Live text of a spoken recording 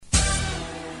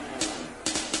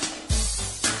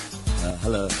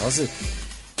hello, how's it?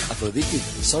 Aphrodite,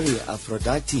 sorry,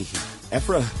 Aphrodite.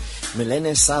 Afro, με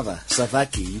λένε Σάβα,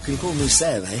 Σαβάκη, you can call me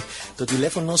Sav, Το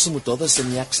τηλέφωνο σου μου το έδωσε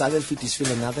μια ξάδελφη της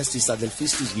φιλενάδας της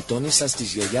αδελφής της γειτόνισσας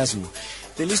της γιαγιάς μου.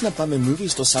 Θέλεις να πάμε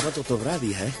movies το Σάββατο το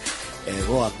βράδυ,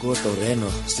 Εγώ ακούω το Ρένο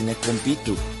στην εκπομπή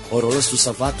του. Ο ρόλος του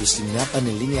Σαββάτου στη νέα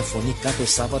πανελλήνια φωνή κάθε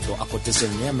Σάββατο από τις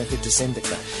 9 μέχρι τις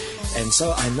 11. And so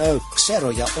I know, ξέρω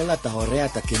για όλα τα ωραία,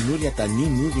 τα καινούρια, τα new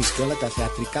movies και όλα τα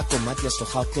θεατρικά κομμάτια στο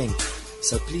Gauteng.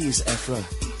 So please, Afro,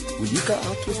 will you go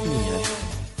out with me,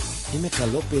 Είμαι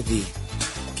καλό παιδί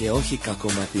και όχι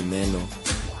κακομαθημένο.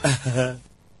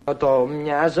 Το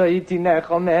μια ζωή την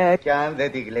έχουμε κι αν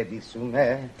δεν τη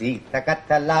γλεντήσουμε, τι θα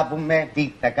καταλάβουμε,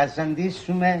 τι θα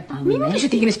καζαντήσουμε. Μην νομίζεις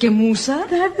ότι έγινες και μούσα.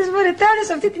 Τάδες μωρετάρες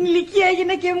σε αυτή την ηλικία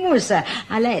έγινε και μούσα.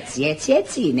 Αλλά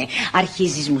έτσι είναι.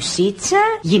 Αρχίζεις μουσίτσα,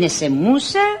 γίνεσαι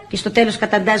μούσα και στο τέλος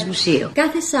καταντάς μουσείο.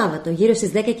 Κάθε Σάββατο γύρω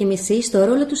στις 10:30 στο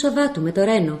ρόλο του Σαββάτου με το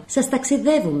Ρένο σας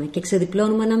ταξιδεύουμε και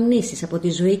ξεδιπλώνουμε αναμνήσεις από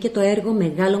τη ζωή και το έργο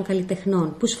μεγάλων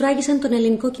καλλιτεχνών που σφράγισαν τον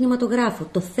ελληνικό κινηματογράφο,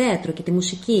 το θέατρο και τη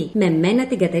μουσική. Με μένα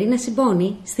την Κατερίνα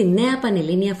Simboni στη νέα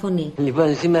πανελλήνια φωνή.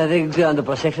 Λοιπόν, σήμερα δεν ξέρω αν το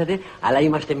προσέξατε, αλλά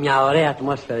είμαστε μια ωραία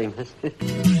ατμόσφαιρα είμαστε.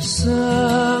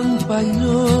 Σαν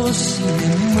παλιό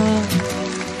σινεμά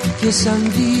και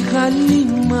σαν τη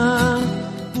γαλήμα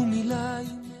που μιλάει.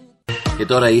 Και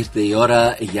τώρα ήρθε η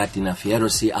ώρα για την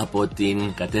αφιέρωση από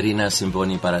την Katerina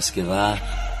Simboni Paraskeva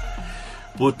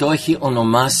που το έχει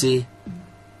ονομάσει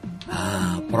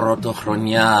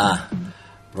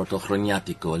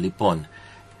πρωτοχρονιάτικο. Λοιπόν,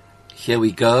 here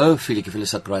we go, φίλοι και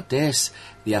φίλες ακροατές,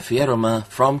 διαφιέρωμα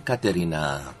from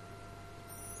Katerina.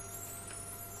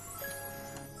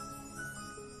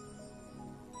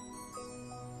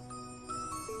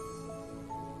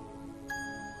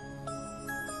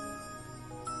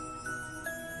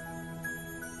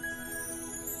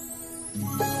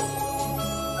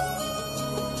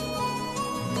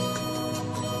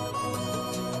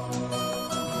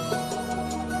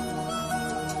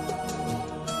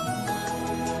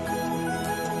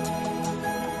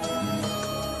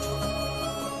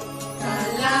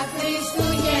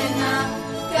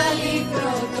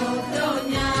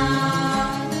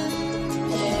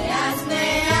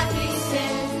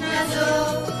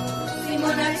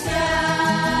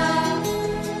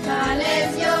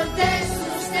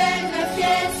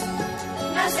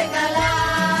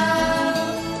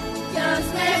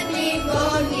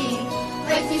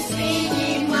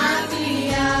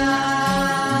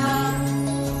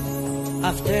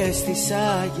 Αυτές τις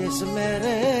άγιες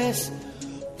μέρες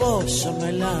πόσο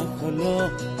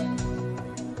μελαγχολώ,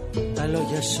 τα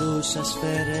λόγια σου σαν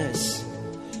σφαίρες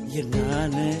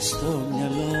γυρνάνε στο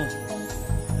μυαλό.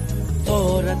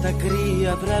 Τώρα τα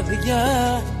κρύα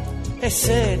βραδιά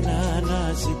εσένα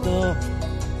αναζητώ,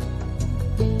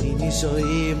 είναι η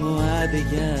ζωή μου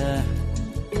άδεια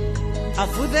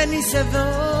αφού δεν είσαι εδώ.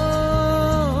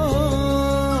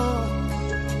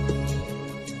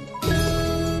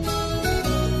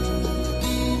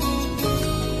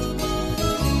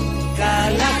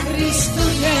 Καλά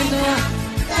Χριστούγεννα,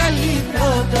 καλή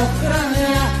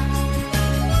πρωτοχρονιά,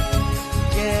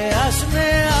 και ας με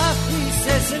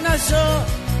άφησες να ζω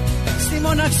στη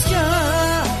μοναξιά.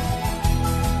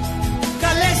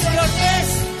 Καλές γιορτές,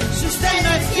 σου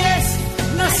στέλνω ευχές,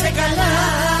 να σε καλά.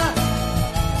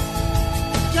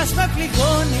 Κι ας με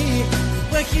πληγώνει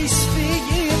που έχεις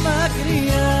φύγει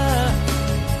μακριά.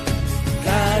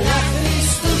 Καλά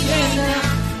Χριστούγεννα,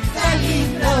 καλή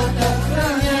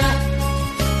πρωτοχρονιά,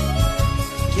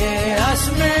 και ας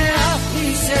με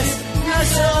άφησες να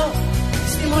ζω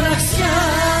στη μοναξιά.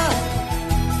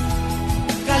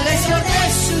 Καλές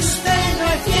γιορτές, σου στέλνω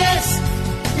ευχές,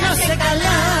 να σε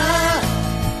καλά.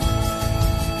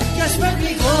 Κι ας με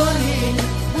πληγώνει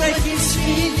που έχεις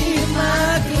φύγει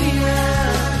μακριά.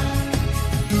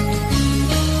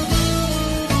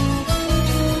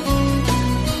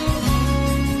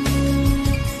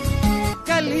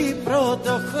 Καλή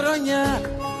πρωτοχρονιά,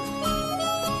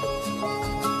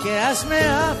 και ας με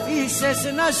άφησες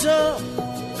να ζω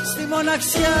στη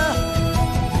μοναξιά.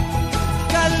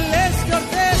 Καλές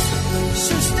γιορτές,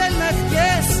 σου στέλνω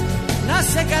ευχές, να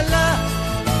σε καλά.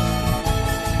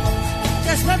 Κι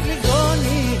ας με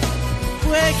πληγώνει που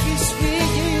έχεις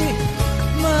φύγει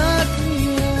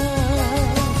μακριά.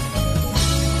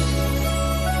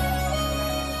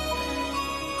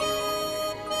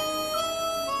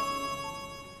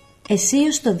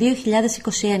 Εσείως το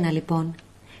 2021 λοιπόν.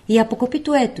 Η αποκοπή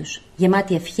του έτους,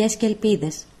 γεμάτη ευχές και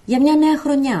ελπίδες, για μια νέα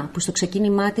χρονιά που στο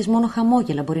ξεκίνημά της μόνο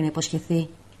χαμόγελα μπορεί να υποσχεθεί.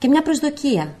 Και μια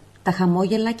προσδοκία, τα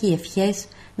χαμόγελα και οι ευχές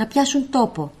να πιάσουν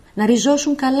τόπο, να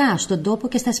ριζώσουν καλά στον τόπο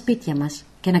και στα σπίτια μας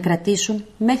και να κρατήσουν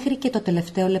μέχρι και το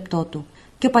τελευταίο λεπτό του.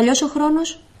 Και ο παλιός ο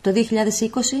χρόνος, το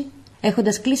 2020,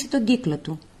 έχοντας κλείσει τον κύκλο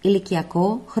του,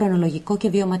 ηλικιακό, χρονολογικό και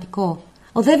βιωματικό,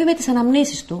 οδεύει με τις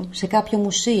αναμνήσεις του σε κάποιο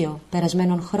μουσείο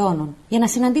περασμένων χρόνων για να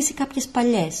συναντήσει κάποιες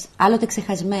παλιές, άλλοτε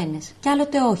ξεχασμένες και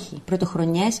άλλοτε όχι,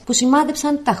 πρωτοχρονιές που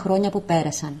σημάδεψαν τα χρόνια που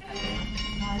πέρασαν.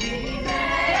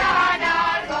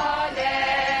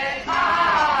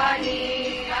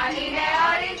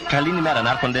 Καλή ημέρα,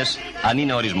 ανάρχοντες, αν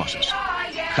είναι ο ορισμός σας.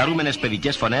 Χαρούμενες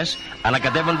παιδικές φωνές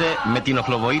ανακατεύονται με την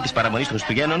οχλοβοή της παραμονής των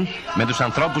Χριστουγέννων, με τους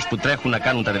ανθρώπους που τρέχουν να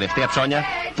κάνουν τα τελευταία ψώνια,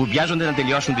 που βιάζονται να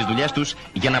τελειώσουν τις δουλειές τους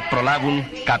για να προλάβουν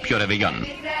κάποιο ρεβεγιόν.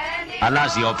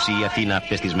 Αλλάζει όψη η Αθήνα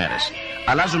αυτές τις μέρες.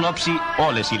 Αλλάζουν όψη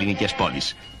όλες οι ελληνικές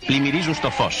πόλεις. Πλημμυρίζουν στο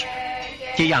φως.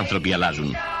 Και οι άνθρωποι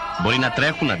αλλάζουν. Μπορεί να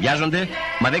τρέχουν, να βιάζονται,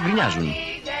 μα δεν γκρινιάζουν.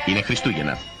 Είναι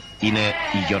Χριστούγεννα. Είναι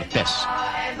οι γιορτές.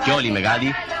 Και όλοι οι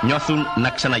μεγάλοι νιώθουν να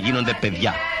ξαναγίνονται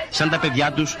παιδιά. Σαν τα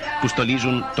παιδιά τους που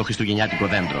στολίζουν το χριστουγεννιάτικο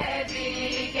δέντρο.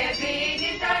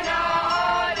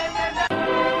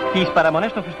 Στις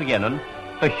παραμονές των Χριστουγέννων,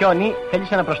 το χιόνι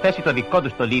θέλησε να προσθέσει το δικό του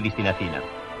στολίδι στην Αθήνα.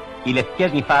 Οι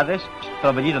λευκές νυφάδες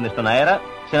στροβελίζονται στον αέρα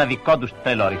σε ένα δικό τους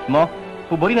τρελό ρυθμό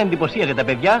που μπορεί να εντυπωσίαζε τα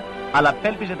παιδιά, αλλά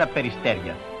απέλπιζε τα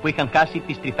περιστέρια που είχαν χάσει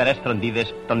τις τρυφερές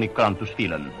φροντίδες των μικρών τους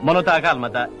φίλων. Μόνο τα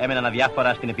αγάλματα έμεναν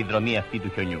αδιάφορα στην επιδρομή αυτή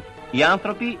του χιονιού. Οι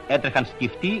άνθρωποι έτρεχαν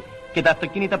σκυφτοί και τα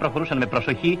αυτοκίνητα προχωρούσαν με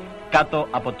προσοχή κάτω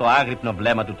από το άγρυπνο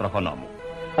βλέμμα του τροχονόμου.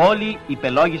 Όλοι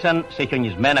υπελόγισαν σε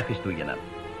χιονισμένα Χριστούγεννα.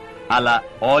 Αλλά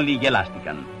όλοι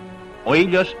γελάστηκαν. Ο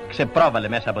ήλιος ξεπρόβαλε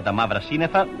μέσα από τα μαύρα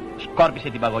σύννεφα, σκόρπισε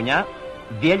την παγωνιά,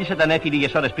 διέλυσε τα νέφη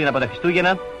λίγες ώρες πριν από τα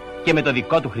Χριστούγεννα και με το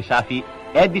δικό του χρυσάφι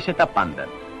έντυσε τα πάντα.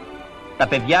 Τα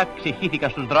παιδιά ξεχύθηκαν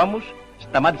στους δρόμους,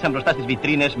 σταμάτησαν μπροστά στις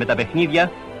βιτρίνες με τα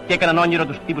παιχνίδια και έκαναν όνειρο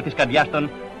τους χτύπους της καρδιάς των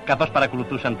καθώς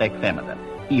παρακολουθούσαν τα εκθέματα.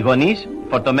 Οι γονείς,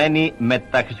 φορτωμένοι με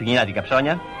τα χριστουγεννιάτικα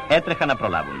ψώνια, έτρεχαν να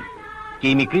προλάβουν. Και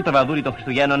οι μικροί τροβαδούροι των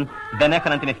Χριστουγέννων δεν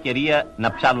έχαναν την ευκαιρία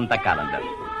να ψάλουν τα κάλαντα.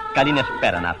 Καλήνες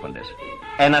πέραν άρχοντες.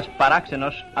 Ένας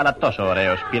παράξενος, αλλά τόσο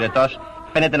ωραίος πυρετός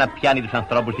φαίνεται να πιάνει τους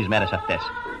ανθρώπους τις μέρες αυτές.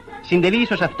 Συντελεί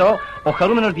ίσως αυτό ο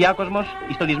χαρούμενος διάκοσμος,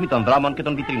 οι στολισμοί των δρόμων και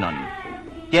των βιτρινών.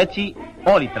 Και έτσι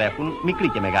όλοι τρέχουν, μικροί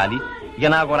και μεγάλοι, για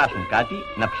να αγοράσουν κάτι,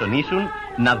 να ψωνίσουν,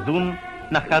 να δουν,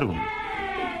 να χαρούν.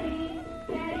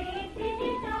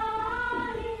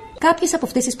 Κάποιες από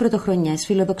αυτές τις πρωτοχρονιές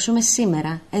φιλοδοξούμε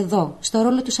σήμερα, εδώ, στο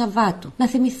ρόλο του Σαββάτου, να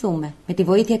θυμηθούμε, με τη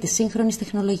βοήθεια της σύγχρονης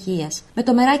τεχνολογίας, με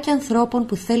το μεράκι ανθρώπων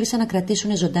που θέλησαν να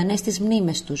κρατήσουν ζωντανές τις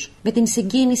μνήμες τους, με την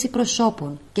συγκίνηση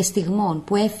προσώπων και στιγμών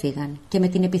που έφυγαν και με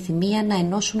την επιθυμία να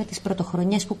ενώσουμε τις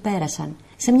πρωτοχρονιές που πέρασαν,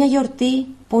 σε μια γιορτή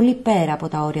πολύ πέρα από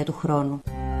τα όρια του χρόνου.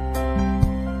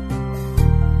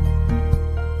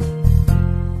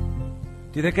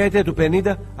 Τη δεκαετία του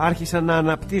 50 άρχισαν να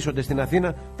αναπτύσσονται στην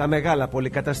Αθήνα τα μεγάλα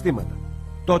πολυκαταστήματα.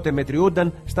 Τότε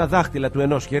μετριούνταν στα δάχτυλα του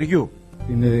ενός χεριού.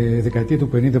 Είναι η δεκαετία του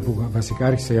 50 που βασικά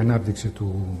άρχισε η ανάπτυξη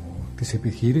της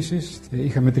επιχείρησης.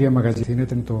 Είχαμε 3 μαγαζιά.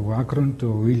 Ήταν το Άκρον,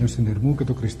 το Ήλιον στην Ερμού και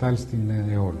το Κρυστάλ στην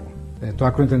Αιώλου. Το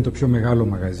Άκρον ήταν το πιο μεγάλο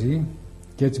μαγαζί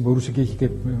και έτσι μπορούσε και είχε και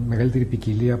μεγαλύτερη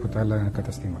ποικιλία από τα άλλα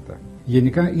καταστήματα.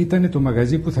 Γενικά ήταν το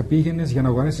μαγαζί που θα πήγαινες για να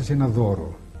αγοράσεις ένα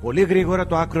δώρο. Πολύ γρήγορα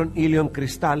το Άκρον Ήλιον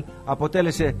Κρυστάλ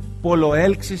αποτέλεσε πόλο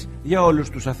έλξης για όλους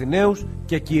τους Αθηναίους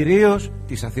και κυρίως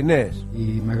τις Αθηναίες.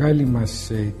 Η μεγάλη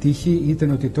μας τύχη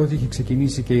ήταν ότι τότε είχε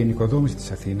ξεκινήσει και η ενοικοδόμηση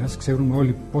της Αθήνας. Ξέρουμε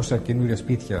όλοι πόσα καινούρια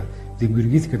σπίτια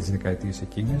δημιουργήθηκαν τις δεκαετίες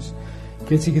εκείνες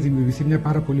και έτσι είχε δημιουργηθεί μια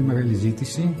πάρα πολύ μεγάλη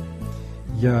ζήτηση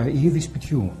για είδη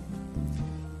σπιτιού.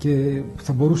 Και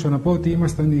θα μπορούσα να πω ότι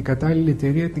ήμασταν η κατάλληλη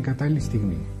εταιρεία την κατάλληλη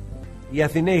στιγμή. Οι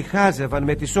Αθηναίοι χάζευαν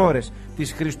με τις ώρες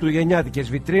τις χριστουγεννιάτικες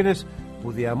βιτρίνες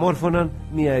που διαμόρφωναν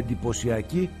μια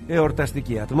εντυπωσιακή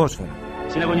εορταστική ατμόσφαιρα.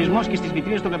 Συναγωνισμός και στις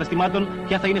βιτρίνες των καταστημάτων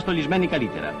ποια θα είναι στολισμένη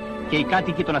καλύτερα. Και οι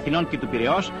κάτοικοι των Αθηνών και του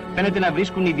Πειραιώς φαίνεται να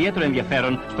βρίσκουν ιδιαίτερο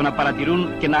ενδιαφέρον στο να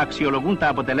παρατηρούν και να αξιολογούν τα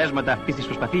αποτελέσματα αυτής της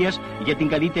προσπαθίας για την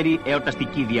καλύτερη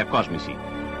εορταστική διακόσμηση.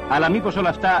 Αλλά μήπως όλα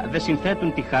αυτά δεν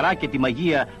συνθέτουν τη χαρά και τη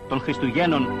μαγεία των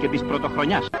Χριστουγέννων και της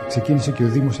πρωτοχρονιάς? Ξεκίνησε και ο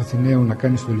Δήμος Αθηναίων να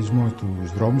κάνει στολισμό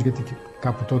στους δρόμους, γιατί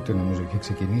κάπου τότε νομίζω είχε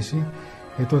ξεκινήσει.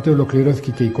 Τότε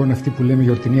ολοκληρώθηκε και η εικόνα αυτή που λέμε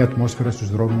γιορτινή ατμόσφαιρα στους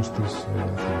δρόμους της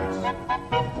Αθήνας.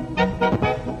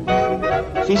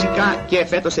 Φυσικά και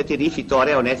φέτος ετηρήφη το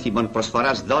ωραίων έθιμων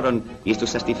προσφοράς δώρων εις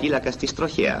τους αστιφύλακας της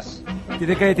τροχέας. Τη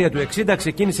δεκαετία του 60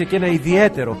 ξεκίνησε και ένα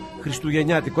ιδιαίτερο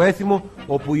χριστουγεννιάτικο έθιμο,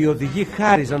 όπου οι οδηγοί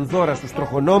χάριζαν δώρα στους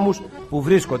τροχονόμους που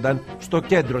βρίσκονταν στο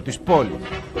κέντρο της πόλης.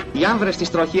 Οι άμβρες της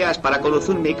τροχέας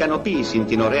παρακολουθούν με ικανοποίηση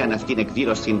την ωραία αυτήν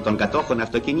εκδήλωση των κατόχων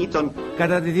αυτοκινήτων.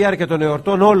 Κατά τη διάρκεια των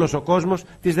εορτών όλος ο κόσμος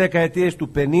τις δεκαετίες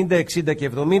του 50, 60 και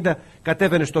 70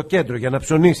 κατέβαινε στο κέντρο για να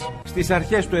ψωνίσει. Στις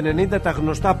αρχές του 90 τα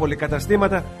γνωστά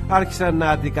πολυκαταστήματα άρχισαν να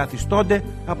αντικαθιστώνται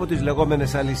από τις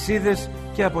λεγόμενες αλυσίδες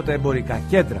και από τα εμπορικά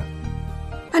κέντρα.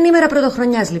 Ανήμερα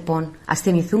πρωτοχρονιάς λοιπόν. Ας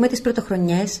θυμηθούμε τις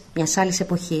πρωτοχρονιές μιας άλλης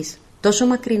εποχής. Τόσο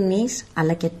μακρινής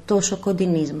αλλά και τόσο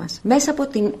κοντινής μας, μέσα από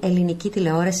την ελληνική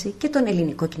τηλεόραση και τον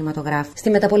ελληνικό κινηματογράφο. Στη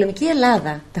μεταπολεμική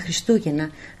Ελλάδα τα Χριστούγεννα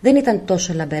δεν ήταν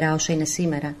τόσο λαμπερά όσο είναι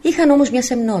σήμερα. Είχαν όμως μια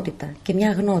σεμνότητα και μια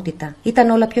αγνότητα. Ήταν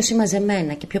όλα πιο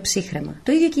συμμαζεμένα και πιο ψύχρεμα.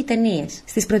 Το ίδιο και οι ταινίες.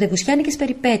 Στις πρωτευουσιάνικες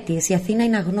περιπέτειες η Αθήνα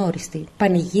είναι αγνώριστη.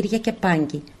 Πανηγύρια και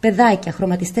πάγκοι. Παιδάκια,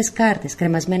 χρωματιστές κάρτες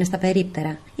κρεμασμένες στα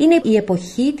περίπτερα. Είναι η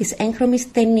εποχή της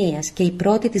έγχρωμης ταινίας και η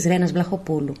πρώτη της Ρένας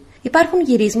Βλαχοπούλου. Υπάρχουν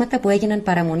γυρίσματα που έγιναν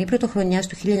παραμονή πρωτοχρονιάς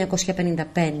του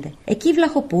 1955. Εκεί η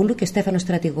Βλαχοπούλου και ο Στέφανος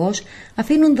Στρατηγός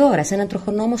αφήνουν δώρα σε έναν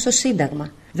τροχονόμο στο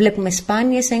Σύνταγμα. Βλέπουμε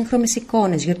σπάνιες έγχρωμες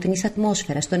εικόνες γιορτινής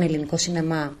ατμόσφαιρας στον ελληνικό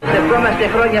σινεμά. Ευχόμαστε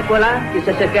χρόνια πολλά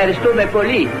και σας ευχαριστούμε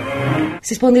πολύ.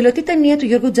 Στη σπονδυλωτή ταινία του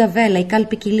Γιώργου Τζαβέλα, η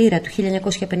Κάλπικη Λύρα του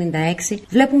 1956,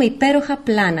 βλέπουμε υπέροχα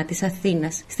πλάνα της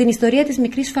Αθήνας. Στην ιστορία της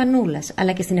μικρής Φανούλας,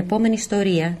 αλλά και στην επόμενη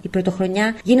ιστορία, η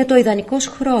πρωτοχρονιά γίνεται ο ιδανικός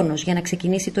χρόνος για να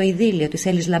ξεκινήσει το ειδήλιο της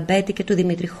Έλλης Λαμπέτη και του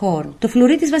Δημήτρη Χόρν. Το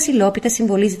φλουρί της Βασιλόπιτας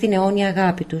συμβολίζει την αιώνια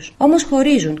αγάπη τους. Όμως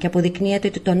χωρίζουν και αποδεικνύεται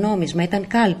ότι το νόμισμα ήταν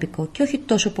κάλπικο και όχι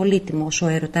τόσο πολύτιμο όσο ο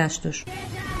έρωτάς τους.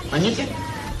 Πανίτσα,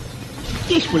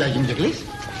 τι έχεις πουλάκι μου και κλείς?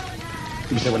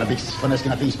 Τι πιστεύω να πήξεις τις φωνές και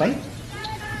να φύγεις πάλι?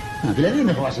 Δηλαδή δεν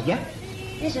με φοβάσαι πια.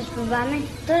 Δεν σας φοβάμαι,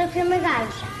 τώρα πιο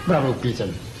μεγάλωσα. Μπράβο, κλίτσα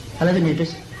μου. Αλλά δεν μου είπες,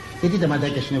 γιατί τα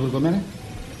μαντάκια σου είναι βουρκωμένα?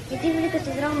 Γιατί βρήκα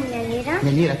στον δρόμο μια λίρα.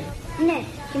 Μια λίρα? Ναι,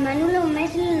 και η μανούλα μου με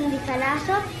έστειλε να τη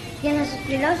χαλάσω για να σας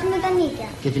πληρώσω με τα νίκια.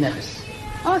 Και την έχασες?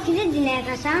 Όχι, δεν την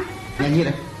έχασα. Μια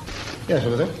λίρα. Κοίταξε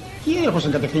εδώ. Τι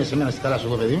έρχοσαν κατευθείαν σε μένα στη θαλάσσα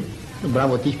εγώ, παιδί μου.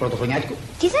 Μπράβο, τι έχει πρωτοχρονιάτικο.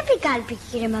 Τι θα πει κάλπικη,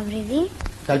 κύριε Μαυρίδη?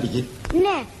 Κάλπικη?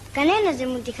 Ναι, κανένας δεν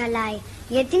μου τη χαλάει.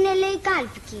 Γιατί είναι, λέει,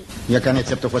 κάλπικη. Για κάνε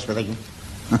έτσι από το φως, παιδάκι μου.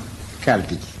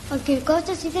 Κάλπικη. Ο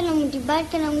Κυρκώστας ήθελε να μου την πάρει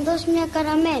και να μου δώσει μια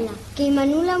καραμέλα. Και η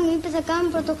μανούλα μου είπε θα κάνουμε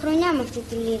πρωτοχρονιά με αυτή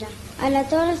τη λίρα. Αλλά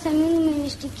τώρα θα μείνουμε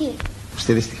μυστικοί. Ώστε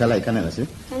δεν στη χαλάει κανένας,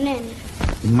 Κανένα.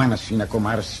 Η μάνα σου είναι ακόμα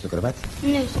άρρωστη στο κρεβάτι?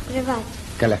 Ναι, στο κρεβάτι.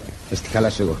 Καλά, θα στη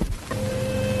χαλάσω εγώ.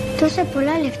 Τόσα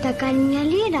πολλά λεφτά κάνει μια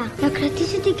λίρα. Να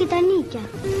κρατήσετε και τα νίκια.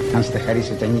 Αν στα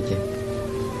χαρίσω τα νίκια,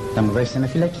 θα μου δώσεις ένα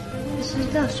φυλάκι? Θα σας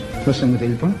δώσω. Δώσε μου το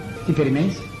λοιπόν. Τι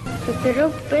περιμένεις? Το καιρό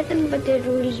που πέθανε ο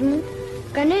πατερούλης μου,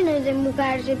 κανένας δεν μου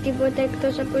χάρισε τίποτα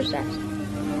εκτός από εσάς.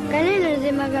 Κανένας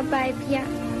δεν μ' αγαπάει πια.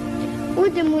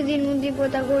 Ούτε μου δίνουν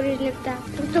τίποτα χωρίς λεφτά.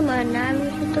 Ούτε το μανάβι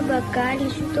σου, το μπακάλι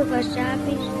σου, το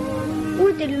χασάπι σου.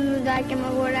 Ούτε λουλουδάκια μ'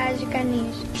 αγοράζει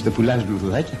κανείς. Σου το πουλάς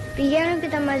λουλουδάκια? Πηγαίνω και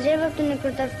τα μαζεύω από το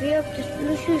νεκροταφείο, από τους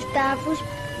πλούσιους τάφους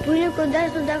που είναι κοντά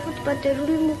στον τάφο του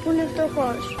πατερούλη μου που είναι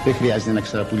φτωχός. Δεν χρειάζεται να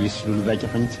ξαναπουλήσεις λουλουδάκια,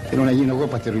 Φανίτσα. Θέλω να γίνω εγώ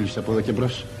πατερούλης από εδώ και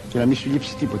μπρος και να μην σου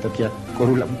λείψει τίποτα πια,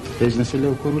 κορούλα μου. Θες να σε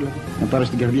λέω κορούλα μου? Να πάρω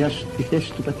στην καρδιά σου τη θέση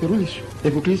του πατερούλη σου?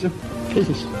 Κλείσω.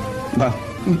 Φύγεις. Μπα,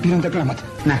 μου πήραν τα κλάματα.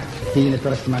 Να, πήγαινε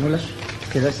τώρα στη μανούλα σου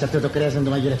και δώσεις αυτό το κρέας να το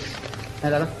μαγειρεύσεις.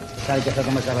 Έλα εδώ, κάνε και αυτό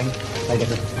το μακαρόνι.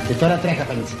 Και τώρα τρέχα,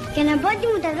 Φανίτσα. Και να πω ότι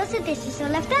μου τα δώσατε εσείς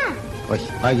όλα αυτά? Όχι,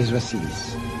 ο Άγιος Βασίλης.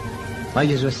 Ο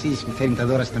Άγιος Βασίλης μου φέρνει τα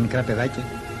δώρα στα μικρά παιδάκια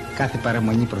κάθε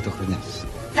παραμονή πρωτοχρονιάς.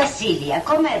 Βασίλη,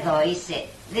 ακόμα εδώ είσαι?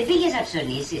 Δεν πήγες να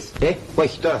ψωνίσεις?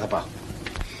 Όχι, τώρα θα πάω.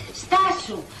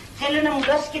 Στάσου, θέλω να μου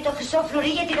δώσεις και το χρυσό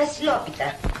φλουρί για τη Βασιλόπιτα.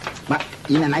 Μα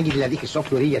είναι ανάγκη δηλαδή χρυσό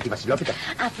φλουρί για τη Βασιλόπιτα?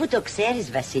 Αφού το ξέρεις,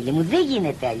 Βασίλη μου, δεν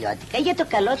γίνεται αλλιώτικα, για το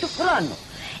καλό του χρόνου.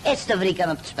 Έτσι το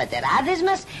βρήκαμε από τους πατεράδες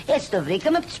μας, έτσι το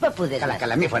βρήκαμε από τους παππούδες μας.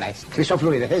 Καλά, μη φωνάεις. Χρυσό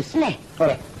φλουρί δεν θες? Ναι.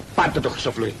 Ωραία, πάρτε το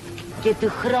χρυσό φλουρί. Και του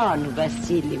χρόνου,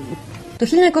 Βασίλη μου. Το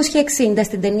 1960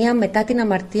 στην ταινία Μετά την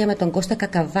αμαρτία με τον Κώστα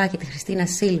Κακαβά και τη Χριστίνα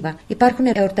Σίλβα υπάρχουν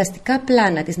εορταστικά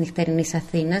πλάνα της νυχτερινής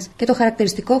Αθήνας και το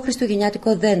χαρακτηριστικό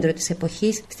χριστουγεννιάτικο δέντρο της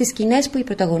εποχής στις σκηνές που η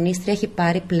πρωταγωνίστρια έχει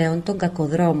πάρει πλέον τον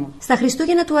κακοδρόμο. Στα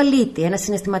Χριστούγεννα του Αλίτη, ένα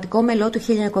συναισθηματικό μελό του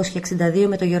 1962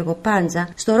 με τον Γιώργο Πάντζα,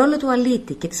 στο ρόλο του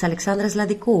Αλίτη και της Αλεξάνδρας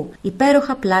Λαδικού,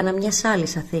 υπέροχα πλάνα μιας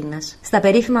άλλης Αθήνας. Στα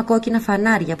περίφημα κόκκινα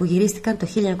φανάρια που γυρίστηκαν το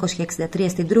 1963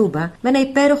 στην Τρούμπα, με ένα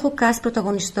υπέροχο cast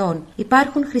πρωταγωνιστών,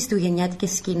 υπάρχουν χριστουγεννιάτικες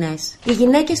σκηνές. Οι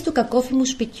γυναίκες του κακόφημου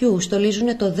σπιτιού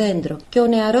στολίζουν το δέντρο και ο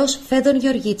νεαρός Φέδων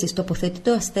Γεωργίτσης τοποθετεί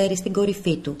το αστέρι στην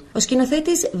κορυφή του. Ο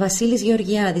σκηνοθέτης Βασίλης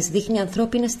Γεωργιάδης δείχνει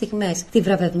ανθρώπινες στιγμές τη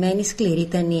βραβευμένη σκληρή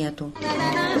ταινία του.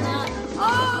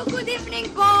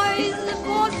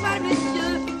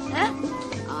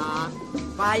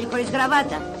 Πάλι χωρίς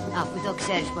γραβάτα, αφού το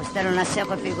ξέρεις πως θέλω να σε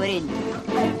έχω φιγουρίνι.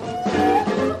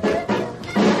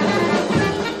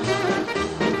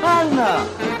 Άννα!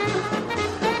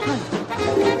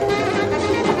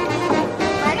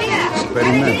 Μαρία,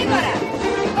 περιμένει. γρήγορα.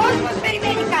 Ο κόσμος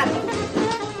περιμένει κάτω.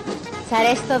 Σ'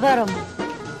 αρέσει το δώρο μου?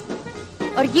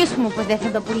 Οργήσου μου πως δεν θα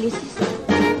το πουλήσεις.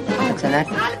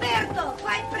 Ξανάρθει. Alberto,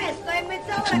 fai presto, è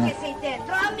mezz'ora che sei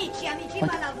dentro. Amici,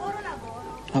 ma lavoro.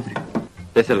 Αύριο.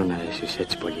 Δεν θέλω να ζήσεις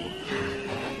έτσι πολύ.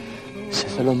 Σε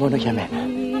θέλω μόνο για μένα.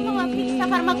 τα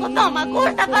φαρμακωτό, μ' ακούς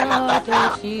τα φαρμακωτό.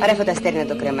 Πάρε φωταστέρι να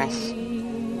το κρεμάσεις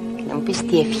και να μου πεις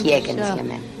τι ευχή έκανες για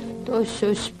μένα.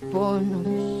 Τόσος πόνος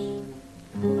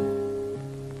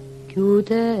κι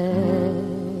ούτε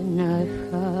να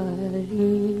ευχαριστώ.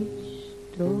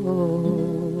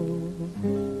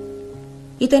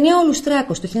 Η ταινία «Ο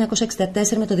Λουστράκος» του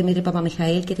 1964 με τον Δημήτρη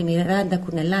Παπαμιχαήλ και τη Μιράντα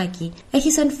Κουνελάκη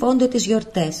έχει σαν φόντο τις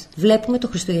γιορτές. Βλέπουμε το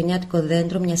χριστουγεννιάτικο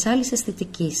δέντρο μιας άλλης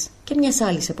αισθητικής και μιας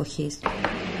άλλης εποχής.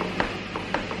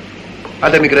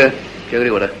 Άντε μικρέ, πιο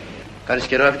γρήγορα. Κάνεις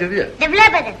καιρό αυτή τη δουλειά. Δεν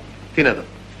βλέπετε. Τι να δω.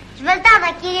 Σβελτάδα,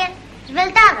 κύριε.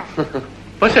 Σβελτάδα.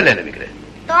 Πώς σε λένε μικρέ.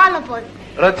 Το άλλο πόδι.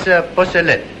 Ρώτησα πώς σε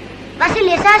λένε.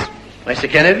 Βασίλη, εσάς. Μα είσαι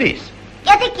και ανεβείς.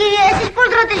 Γιατί κύριε, εσείς πώς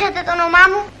ρωτήσατε το όνομά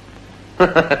μου.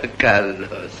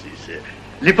 Καλός είσαι.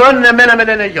 Λοιπόν, εμένα με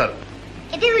λένε Γιώργο.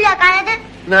 Και τι δουλειά κάνετε.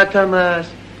 Να τα μας.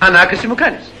 Ανάκριση μου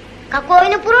κάνεις. Κακό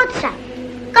είναι που ρώτησα.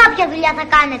 Κάποια δουλειά θα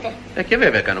κάνετε. Και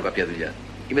βέβαια κάνω κάποια δουλειά.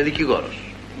 Είμαι δικηγόρος.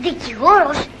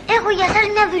 Δικηγόρος, έχω για σας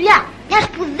μια δουλειά. Μια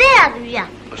σπουδαία δουλειά.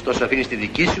 Ωστόσο αφήνεις τη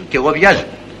δική σου και εγώ βιάζω.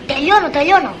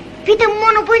 Τελειώνω. Πείτε μου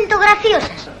μόνο που είναι το γραφείο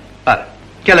σας. Άρα,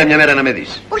 κι άλλα μια μέρα να με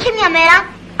δεις. Όχι μια μέρα.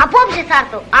 Απόψε θα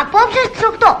έρθω. Απόψε στις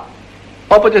 8.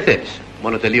 Όποτε θέλεις.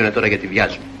 Μόνο τελείωνε τώρα γιατί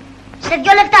βιάζω. Σε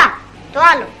 2 λεπτά. Το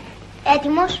άλλο.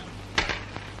 Έτοιμος.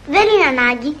 Δεν είναι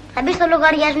ανάγκη. Θα μπει στο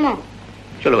λογαριασμό.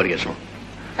 Ποιο λογαριασμό.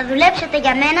 Θα δουλέψετε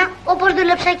για μένα όπως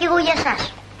δούλεψα και εγώ για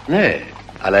σας. Ναι,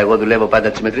 αλλά εγώ δουλεύω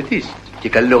πάντα της μετρητής. Και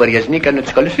καλοί λογαριασμοί κάνουν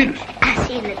τους καλούς φίλους. Ας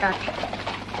είναι τότε.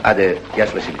 Άντε, γεια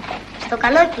σου Βασίλη. Στο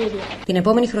καλό κύριε. Την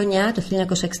επόμενη χρονιά, το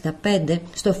 1965,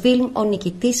 στο φιλμ «Ο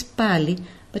Νικητής πάλι»,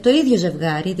 με το ίδιο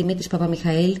ζευγάρι, Δημήτρης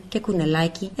Παπαμιχαήλ και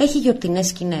Κουνελάκη, έχει γιορτινές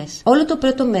σκηνές. Όλο το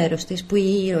πρώτο μέρος της, που οι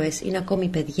ήρωες είναι ακόμη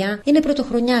παιδιά, είναι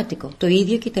πρωτοχρονιάτικο. Το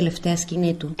ίδιο και η τελευταία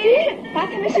σκηνή του.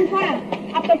 Πάθαμε συμφορά.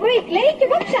 Από το πρωί κλαίει και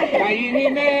εγώ ψάχνω.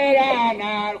 Καλημέρα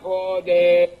να έρχονται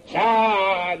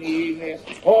σαν είναι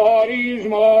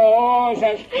ορισμός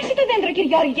σας. Άσε το δέντρο κύριε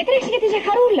Γιώργη και τρέξει για τη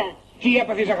ζαχαρούλα. Τι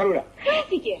έπαθε η ζαχαρούλα.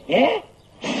 Χάθηκε.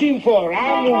 Συμφορά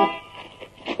μου.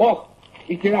 Όχι,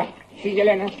 η κυρά. Φύγε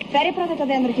Λένα. Φέρε πρώτα το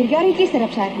δέντρο κύριε Γιώργη και ύστερα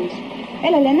ψάχνεις.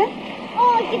 Έλα Λένα.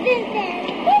 Όχι, δεν θέλω.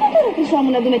 Πάμε τώρα χρυσόμου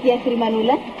να δούμε τι έφερε η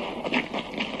μανούλα.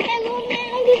 Εγώ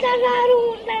μένω τη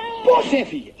ζαχαρούλα. Πώς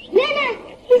έφυγε. Λένα,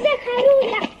 τη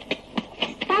ζαχαρούλα.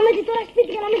 Πάμε και τώρα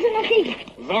σπίτι για να μην ξαναφύγει.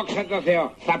 Δόξα τω Θεώ.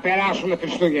 Θα περάσουμε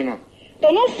Χριστούγεννα. Το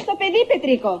νου σου στο παιδί,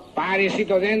 Πετρίκο. Πάρε εσύ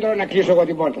το δέντρο να κλείσω εγώ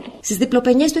την πόρτα. Στις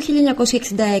διπλοπαινιές του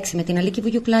 1966 με την Αλίκη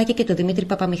Βουγιουκλάκη και τον Δημήτρη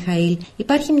Παπαμιχαήλ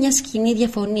υπάρχει μια σκηνή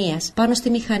διαφωνίας πάνω στη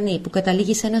μηχανή που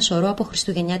καταλήγει σε ένα σωρό από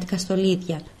χριστουγεννιάτικα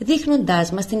στολίδια,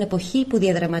 δείχνοντάς μας την εποχή που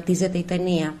διαδραματίζεται η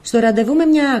ταινία. Στο ραντεβού με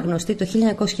μια άγνωστη το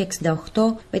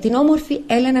 1968 με την όμορφη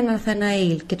Έλενα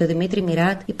Ναθαναήλ και τον Δημήτρη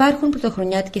Μιράτ υπάρχουν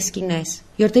πρωτοχρονιάτικες σκηνές.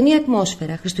 Γιορτινή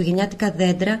ατμόσφαιρα, χριστουγεννιάτικα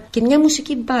δέντρα και μια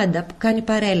μουσική μπάντα που κάνει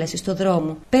παρέλαση στο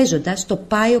δρόμο, παίζοντας το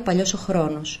 «Πάει ο παλιός ο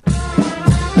χρόνος».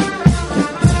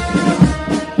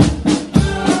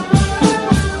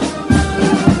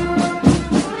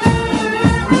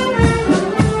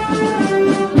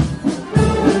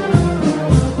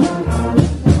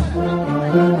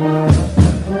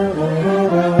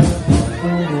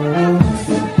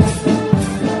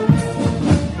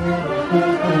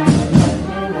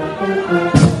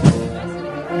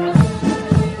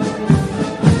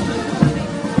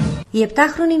 Η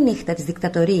 7χρονη νύχτα της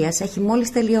δικτατορίας έχει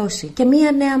μόλις τελειώσει και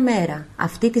μία νέα μέρα,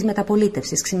 αυτή της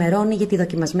μεταπολίτευσης, ξημερώνει για τη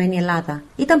δοκιμασμένη Ελλάδα.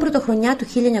 Ήταν πρωτοχρονιά του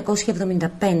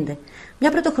 1975.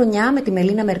 Μια πρωτοχρονιά με τη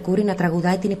Μελίνα Μερκούρη να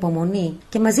τραγουδάει την υπομονή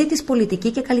και μαζί της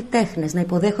πολιτικοί και καλλιτέχνες να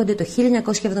υποδέχονται το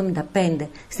 1975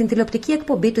 στην τηλεοπτική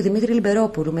εκπομπή του Δημήτρη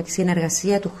Λιμπερόπουλου με τη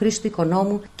συνεργασία του Χρήστου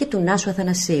Οικονόμου και του Νάσου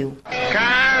Αθανασίου.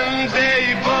 Κάντε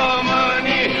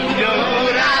υπομονή, ο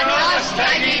ουρανός θα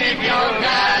γίνει πιο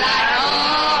γαλαρός.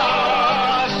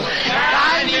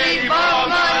 Κάντε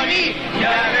υπομονή,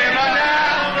 για μένα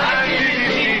θα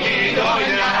γίνει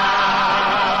γειτονιά.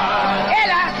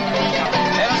 Έλα!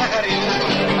 Έλα Ζαχαρίδη.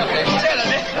 Έλα,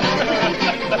 ναι.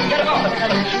 Γιώργο.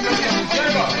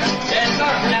 Γιώργο.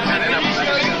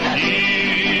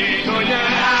 Γειτονιά,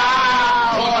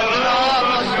 ο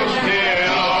λόγος του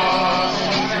Θεός.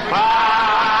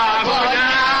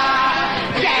 Παγωνιά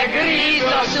και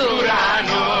γκρίζος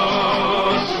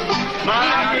ουρανός.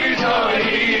 Μαύρη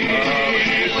ζωή,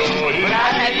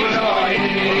 βράδυ πρωί.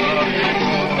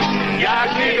 Για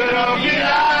την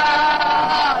γροβιά,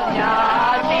 για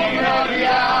την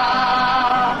γροβιά.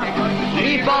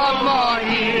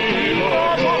 Υπομονή,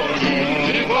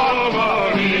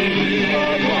 υπομονή.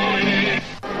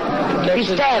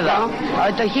 Πιστεύω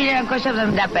ότι το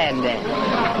 1975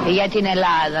 για την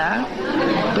Ελλάδα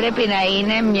πρέπει να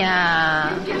είναι μια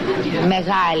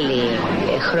μεγάλη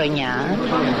χρονιά,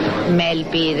 με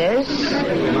ελπίδες,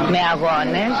 με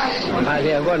αγώνες.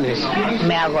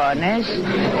 Με αγώνες,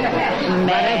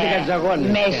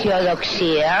 με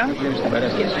αισιοδοξία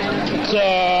και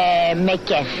με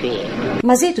κέφι.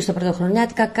 Μαζί τους τα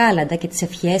πρωτοχρονιάτικα κάλαντα και τις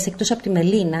ευχές, εκτός από τη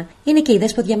Μελίνα, είναι και η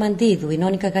Δέσπο Διαμαντίδου, η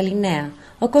Νόνικα Γαλινέα,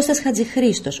 ο Κώστας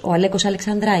Χατζηχρήστος, ο Αλέκος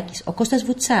Αλεξανδράκης, ο Κώστας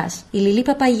Βουτσάς, η Λιλή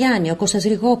Παπαγιάννη, ο Κώστας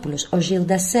Ριγόπουλος, ο Ζιλ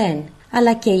Ντασέν,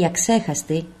 αλλά και η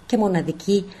αξέχαστη και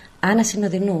μοναδική Άννα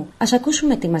Συνοδεινού. Ας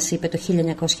ακούσουμε τι μας είπε το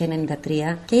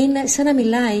 1993 και είναι σαν να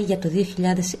μιλάει για το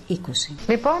 2020.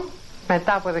 Λοιπόν,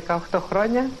 μετά από 18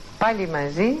 χρόνια, πάλι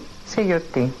μαζί σε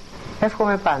γιορτή.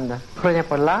 Εύχομαι πάντα χρόνια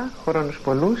πολλά, χρόνους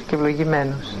πολλούς και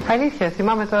ευλογημένους. Αλήθεια,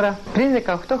 θυμάμαι τώρα, πριν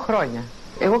 18 χρόνια,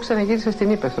 εγώ ξαναγύρισα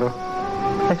στην Ύπαιθρο.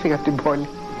 Έφυγα από την πόλη.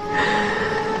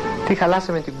 Τη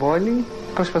χαλάσαμε την πόλη,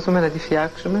 προσπαθούμε να τη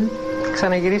φτιάξουμε.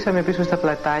 Ξαναγυρίσαμε πίσω στα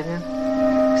πλατάνια,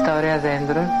 στα ωραία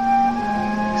δέντρα,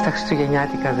 στα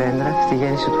χριστουγεννιάτικα δέντρα, στη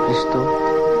γέννηση του Χριστού.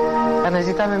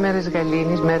 Αναζητάμε μέρες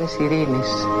γαλήνης, μέρες ειρήνης,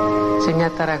 σε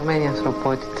μια ταραγμένη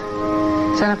ανθρωπότητα.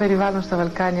 Σε ένα περιβάλλον στα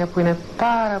Βαλκάνια που είναι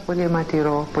πάρα πολύ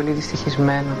αιματηρό, πολύ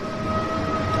δυστυχισμένο.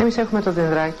 Εμείς έχουμε το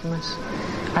δεντράκι μας,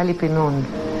 άλλοι πεινούν.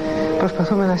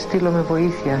 Προσπαθούμε να στείλουμε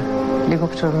βοήθεια, λίγο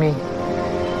ψωμί,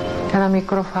 ένα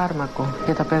μικρό φάρμακο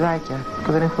για τα παιδάκια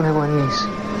που δεν έχουν γονείς,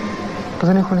 που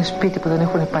δεν έχουν σπίτι, που δεν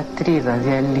έχουν πατρίδα,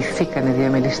 διαλυθήκανε,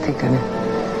 διαμελιστήκανε.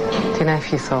 Τι να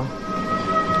ευχηθώ,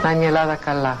 να είναι η Ελλάδα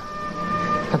καλά,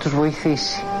 να τους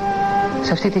βοηθήσει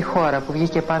σε αυτή τη χώρα που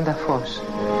βγήκε πάντα φως,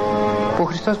 που ο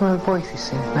Χριστός μας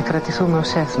βοήθησε να κρατηθούμε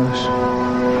ως έθνος,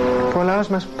 που ο λαός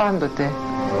μας πάντοτε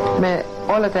με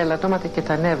όλα τα ελαττώματα και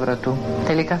τα νεύρα του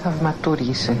τελικά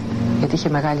θαυματούργησε, γιατί είχε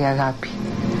μεγάλη αγάπη.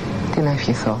 Τι να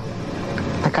ευχηθώ,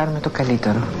 να κάνουμε το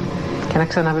καλύτερο και να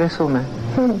ξαναβρεθούμε.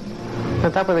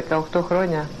 Μετά από 18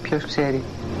 χρόνια, ποιος ξέρει.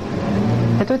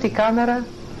 Τότε η κάμερα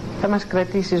θα μας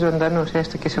κρατήσει ζωντανούς,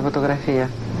 έστω και σε φωτογραφία.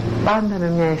 Πάντα με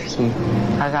μια ευχή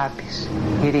αγάπης,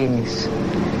 ειρήνης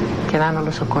και να είναι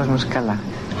όλος ο κόσμος καλά.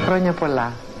 Χρόνια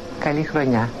πολλά, καλή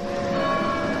χρονιά.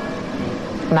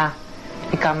 Να,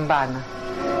 η καμπάνα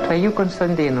του Αγίου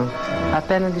Κωνσταντίνου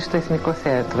απέναντι στο Εθνικό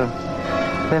Θέατρο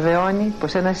βεβαιώνει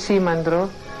πως ένα σήμαντρο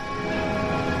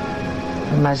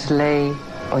μας λέει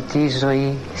ότι η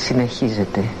ζωή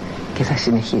συνεχίζεται και θα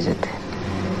συνεχίζεται.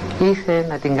 Ήρθε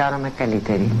να την κάνουμε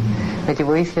καλύτερη με τη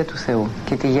βοήθεια του Θεού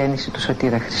και τη γέννηση του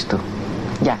Σωτήρα Χριστού.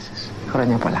 Γεια σας,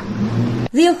 χρόνια πολλά.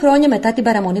 2 χρόνια μετά την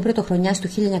παραμονή πρωτοχρονιάς του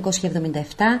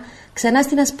 1977, ξανά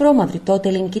στην ασπρόμαυρη τότε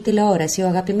ελληνική τηλεόραση, ο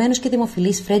αγαπημένος και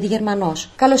δημοφιλής Φρέντι Γερμανός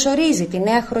καλωσορίζει τη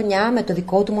νέα χρονιά με το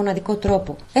δικό του μοναδικό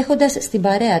τρόπο, έχοντας στην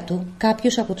παρέα του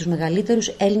κάποιους από τους μεγαλύτερους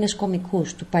Έλληνες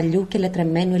κωμικούς του παλιού και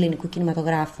λετρεμένου ελληνικού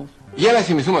κινηματογράφου. Για να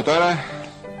θυμηθούμε τώρα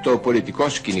το πολιτικό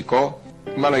σκηνικό,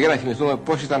 μάλλον για να θυμηθούμε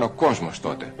πώς ήταν ο κόσμος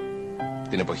τότε,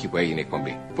 την εποχή που έγινε η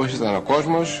εκπομπή. Πώς ήταν ο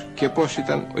κόσμος και πώς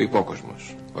ήταν ο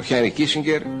υπόκοσμος. Ο Χένρι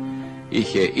Κίσινγκερ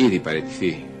είχε ήδη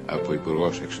παραιτηθεί από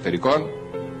υπουργός εξωτερικών,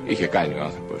 είχε κάνει ο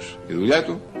άνθρωπος τη δουλειά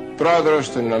του.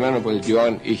 Πρόεδρος των Ηνωμένων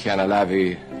Πολιτειών είχε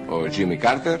αναλάβει ο Τζίμι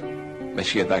Κάρτερ, με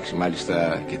σχετάξει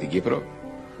μάλιστα και την Κύπρο,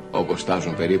 όπως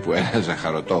στάζουν περίπου ένα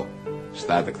ζαχαρωτό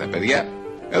στα άτεκτα παιδιά.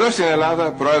 Εδώ στην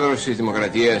Ελλάδα πρόεδρος της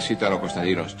Δημοκρατίας ήταν ο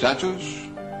Κωνσταντίνος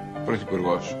Τσάτσος,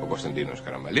 πρωθυπουργός ο Κωνσταντίνος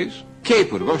Καραμαλής και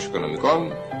υπουργός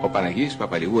οικονομικών ο Παναγής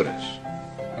Παπαλιγούρας,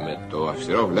 με το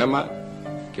αυστηρό βλέμμα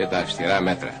και τα αυστηρά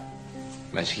μέτρα.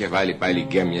 Μας είχε βάλει πάλι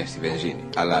γκέμια στη βενζίνη.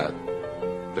 Αλλά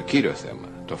το κύριο θέμα,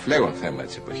 το φλέγον θέμα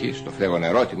της εποχής, το φλέγον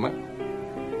ερώτημα,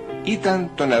 ήταν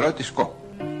το νερό της ΚΟ,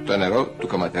 το νερό του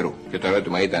καματερού. Και το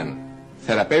ερώτημα ήταν,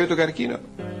 θεραπεύει τον καρκίνο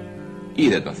ή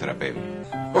δεν τον θεραπεύει?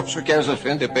 Όσο και αν σας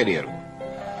φαίνεται περίεργο,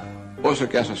 όσο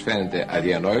και αν σας φαίνεται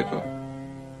αδιανόητο,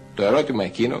 το ερώτημα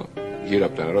εκείνο, γύρω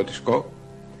από το νερό της ΚΟ,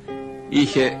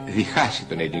 είχε διχάσει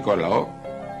τον ελληνικό λαό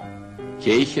και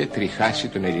είχε τριχάσει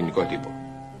τον ελληνικό τύπο.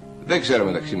 Δεν ξέρω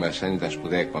μεταξύ μας αν ήταν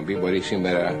σπουδαία εκπομπή, μπορεί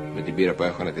σήμερα με την πείρα που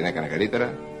έχω να την έκανα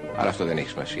καλύτερα, αλλά αυτό δεν έχει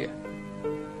σημασία.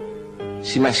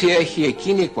 Σημασία έχει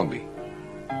εκείνη η εκπομπή,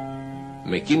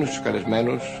 με εκείνους τους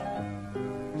καλεσμένους,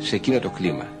 σε εκείνο το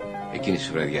κλίμα, εκείνης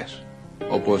της βραδιάς,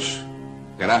 όπως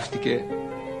γράφτηκε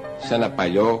σε ένα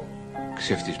παλιό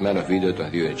ξεφτισμένο βίντεο των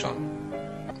 2 ετσών.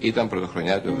 Ήταν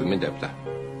πρωτοχρονιά του 1977.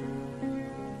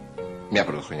 Μια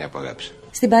πρωτοχρονιά που αγάπησα.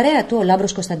 Στην παρέα του ο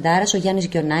Λάμπρος Κωνσταντάρας, ο Γιάννης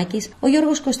Γιοννάκης, ο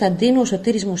Γιώργος Κωνσταντίνου, ο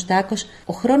Σωτήρης Μουστάκος,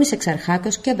 ο Χρόνης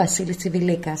Εξαρχάκος και ο Βασίλης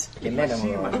Τσιβιλίκας. Και εμένα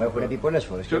μου έχουν πει πολλές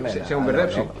φορές. Σε έχουν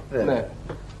μπερδέψει? Ναι.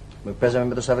 Παίζαμε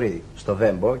με το Σταυρίδη στο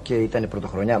Βέμπο και ήταν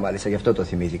πρωτοχρονιά μάλιστα, γι' αυτό το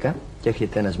θυμήθηκα. Και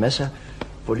έρχεται ένας μέσα.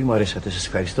 Πολύ μου αρέσατε, σας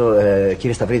ευχαριστώ.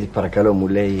 Κύριε Σταυρίδη, παρακαλώ, μου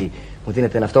λέει, μου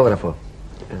δίνετε ένα αυτόγραφο.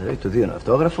 Του δίνω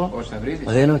αυτόγραφο. Ο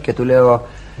Σταυρίδης. Δίνω και του λέω,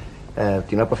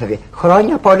 Την ώρα που φεύγει.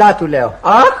 Χρόνια πολλά, του λέω.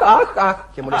 Αχ.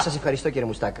 Και μου λέει, σας ευχαριστώ, κύριε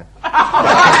Μουστάκα.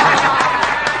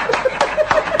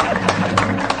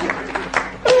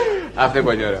 Αυτό είναι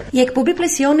πολύ ωραίο. Η εκπομπή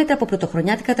πλαισιώνεται από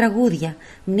πρωτοχρονιάτικα τραγούδια,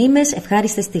 μνήμες,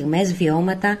 ευχάριστες στιγμές,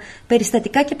 βιώματα,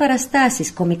 περιστατικά και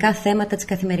παραστάσεις, κωμικά θέματα της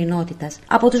καθημερινότητας.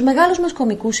 Από τους μεγάλους μας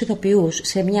κωμικούς ηθοποιούς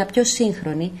σε μια πιο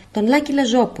σύγχρονη, τον Λάκη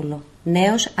Λαζόπουλο.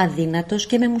 Νέος, αδύνατος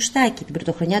και με μουστάκι την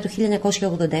πρωτοχρονιά του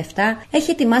 1987,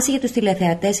 έχει ετοιμάσει για τους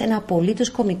τηλεθεατές ένα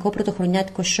απολύτως κωμικό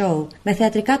πρωτοχρονιάτικο σόου με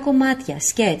θεατρικά κομμάτια,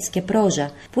 σκέτς και πρόζα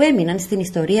που έμειναν στην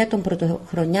ιστορία των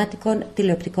πρωτοχρονιάτικων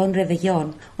τηλεοπτικών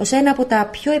ρεβεγιών ως ένα από τα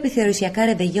πιο επιθεωρησιακά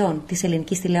ρεβεγιών της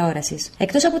ελληνικής τηλεόρασης.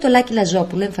 Εκτός από το Λάκη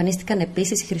Λαζόπουλο εμφανίστηκαν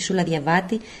επίσης η Χρυσούλα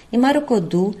Διαβάτη, η Μάρο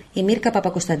Κοντού, η Μύρκα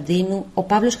Παπακοσταντίνου, ο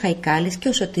Παύλος Χαϊκάλης και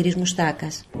ο Σωτήρης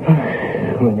Μουστάκας.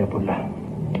 Χρόνια πολλά.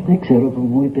 Δεν ξέρω που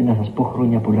μου είπε να σας πω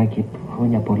χρόνια πολλά και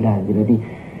χρόνια πολλά. Δηλαδή,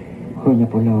 χρόνια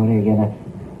πολλά ωραία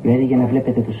για να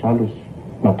βλέπετε τους άλλους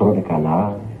να τρώνε καλά,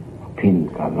 να πίνουν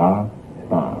καλά,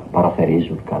 να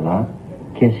παραθερίζουν καλά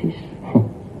και εσείς.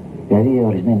 Δηλαδή,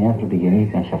 ορισμένοι άνθρωποι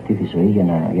γεννήθηκαν σε αυτή τη ζωή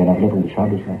για να βλέπουν τους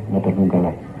άλλους να περνούν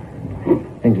καλά.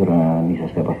 Δεν ξέρω αν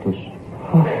είσαστε από αυτούς.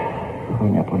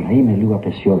 Χρόνια πολλά. Είμαι λίγο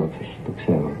απεσιόδοξος, το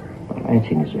ξέρω. Αλλά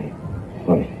έτσι είναι η ζωή.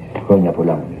 Ωραία. Χρόνια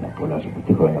πολλά μου λένε.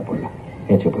 Τι χρόνια πολλά.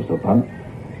 Έτσι όπως το πάμε,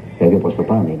 δηλαδή όπως το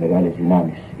πάνε οι μεγάλες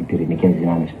δυνάμεις, οι πυρηνικές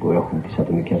δυνάμεις που έχουν τις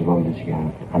ατομικές βόμβες για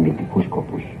αμυντικούς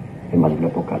σκοπούς, δεν μας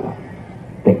βλέπω καλά.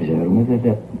 Δεν ξέρουμε,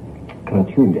 δεν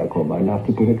κρατιούνται ακόμα, αλλά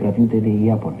αυτοί που δεν κρατιούνται είναι οι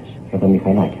Ιάπωνες, με τα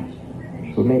μηχανάκια.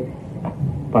 Σου λέει,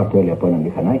 πάρτε όλοι από ένα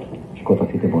μηχανάκι,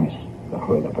 σκοτωθείτε μόνοι σας. Τα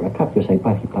χρόνια πολλά. Κάποιος θα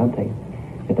υπάρχει πάντα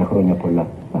για τα χρόνια πολλά.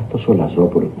 Αυτός ο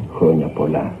Λαζόπουλο, χρόνια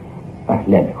πολλά.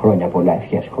 Λέμε χρόνια πολλά,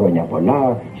 ευχές, χρόνια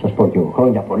πολλά, σας πω και εγώ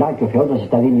χρόνια πολλά και ο Θεός θα σας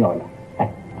τα δίνει όλα.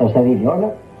 Θα σας τα δίνει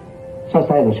όλα, σας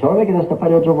τα έδωσε όλα και θα σας τα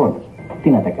πάρει ο Τζοβόνας. Τι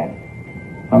να τα κάνει.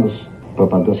 Πάντως,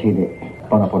 προπαντός είναι,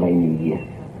 πάνω απ' όλα είναι η υγεία.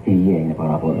 Η υγεία είναι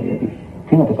πάνω απ' όλα, γιατί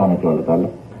τι να τα κάνετε όλα τα άλλα.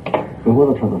 Εγώ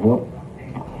δόξα τω Θεώ,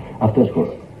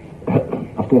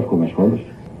 αυτό εύχομαι σε όλους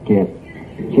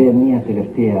και μια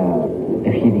τελευταία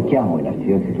ευχή δικιά μου είναι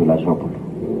αυτή, ότι του Λαζόπουλου.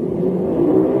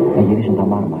 Να γυρίσουν τα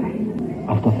μάρμαρα.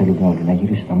 Αυτό θέλουμε όλοι, να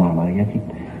γυρίσουν τα μάρμαρα, γιατί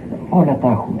όλα τα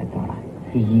έχουμε τώρα.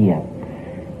 Υγεία,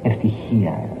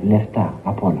 ευτυχία, λεφτά,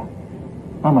 απ' όλα.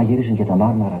 Άμα γυρίσουν και τα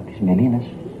μάρμαρα της Μελίνας,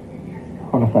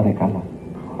 όλα αυτά είναι καλά.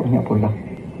 Χρόνια πολλά.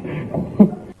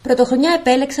 Πρωτοχρονιά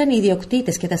επέλεξαν οι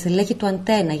ιδιοκτήτες και τα στελέχη του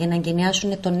Αντένα για να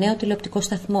εγκαινιάσουν το νέο τηλεοπτικό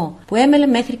σταθμό, που έμελε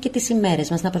μέχρι και τις ημέρες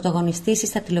μας να πρωταγωνιστήσει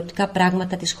στα τηλεοπτικά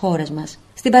πράγματα της χώρας μας.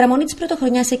 Στην παραμονή της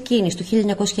πρωτοχρονιάς εκείνης του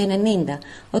 1990,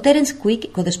 ο Τέρενς Κουίκ,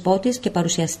 οικοδεσπότης και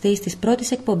παρουσιαστής της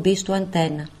πρώτης εκπομπής του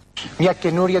Αντένα. Μια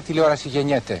καινούρια τηλεόραση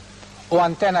γεννιέται. Ο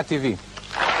Αντένα TV.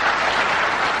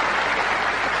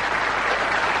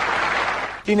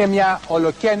 Είναι μια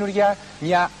ολοκαίνουρια,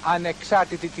 μια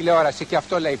ανεξάρτητη τηλεόραση και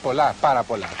αυτό λέει πολλά, πάρα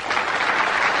πολλά.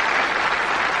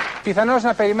 Πιθανώς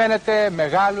να περιμένετε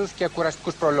μεγάλους και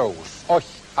κουραστικούς προλόγους. Όχι.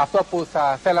 Αυτό που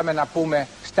θα θέλαμε να πούμε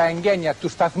στα εγγένεια του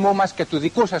σταθμού μας και του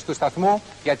δικού σας του σταθμού,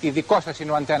 γιατί δικό σας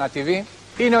είναι ο Αντένα TV,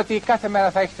 είναι ότι κάθε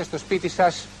μέρα θα έχετε στο σπίτι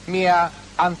σας μια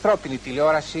ανθρώπινη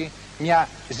τηλεόραση, μια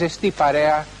ζεστή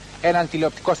παρέα, έναν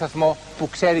τηλεοπτικό σταθμό που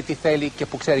ξέρει τι θέλει και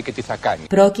που ξέρει και τι θα κάνει.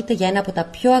 Πρόκειται για ένα από τα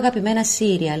πιο αγαπημένα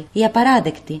σύριαλ, οι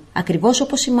Απαράδεκτοι. Ακριβώς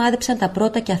όπως σημάδεψαν τα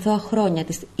πρώτα και αθώα χρόνια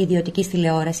της ιδιωτικής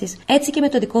τηλεόρασης, έτσι και με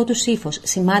το δικό τους ύφος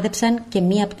σημάδεψαν και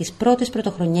μία από τις πρώτες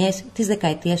πρωτοχρονιές της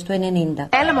δεκαετίας του 90.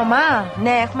 Έλα, μαμά!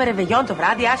 Ναι, έχουμε ρεβεγιόν το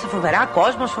βράδυ, άσε φοβερά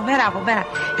κόσμος, φοβερά.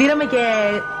 Πήραμε και.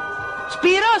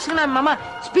 Σπύρο, συγγνώμη, μαμά!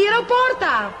 Σπύρο,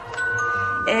 πόρτα!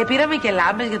 Πήραμε και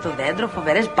λάμπες για το δέντρο,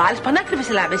 φοβερές μπάλες, πανάκριβες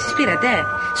λάμπες, εσείς πήρατε.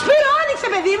 Σπύρο, άνοιξε,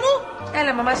 παιδί μου!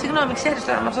 Έλα, μαμά, συγγνώμη, ξέρεις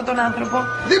τώρα με αυτόν τον άνθρωπο.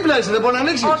 Δίπλα είσαι, δεν μπορεί να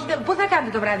ανοίξεις. Όχι, πού θα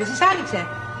κάνετε το βράδυ, εσείς άνοιξε.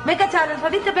 Με κατσάνες, θα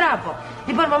δείτε μπράβο.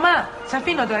 Λοιπόν, μαμά, σ'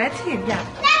 αφήνω τώρα, έτσι, γεια.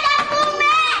 Να τα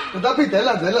πούμε! Να τα πείτε,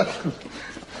 ελάτε.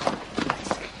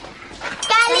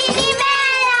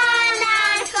 Καλημέρα,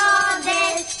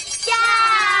 ανάρχοντες,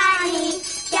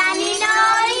 πιάνει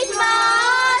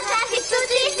νορισμός, αφήξου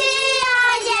τη θεία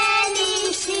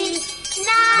γεννήση.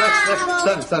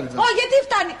 Φτάνει. Όχι, γιατί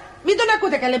φτάνει. Μην τον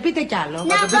ακούτε καλέ, πείτε κι άλλο.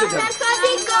 Να πως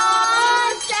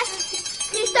αρχοντικός,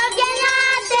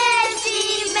 Χριστουγεννιάτες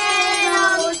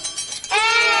ημερών,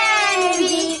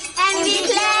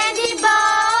 έμβηχλένει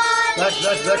πόλη.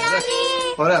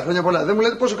 Ωραία, χρόνια πολλά. Δεν μου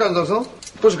λέτε πόσο κάνει αυτό.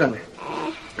 Πόσο κάνει.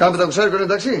 Κάνα πεντακουσάρικο είναι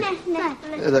εντάξει.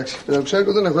 Ναι. Εντάξει,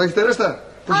 πεντακουσάρικο δεν έχω. Έχει τερέστα.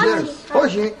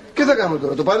 Όχι. Και θα κάνουμε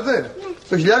τώρα. Το πάρετε.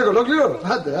 Το χιλιάρικο ολόκληρο.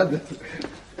 Άντε.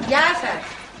 Γεια σας.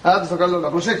 Άντε στο καλό, να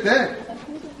προσέχετε,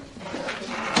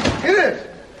 Είναι.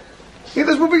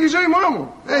 Είδες που πήγε η ζωή μόνο μου.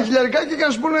 Χιλιαρικάκι και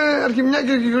να σου πούνε αρχιμιά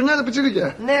και αρχικρονιά τα πιτσιρίκια.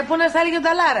 Ναι, πού να στα έλεγε ο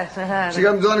Νταλάρας. Σιγά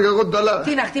μην το άνοιγα εγώ τον Νταλάρα.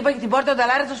 Τι να χτύπαγε την πόρτα ο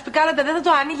Νταλάρας, το σπικάλατε, δεν θα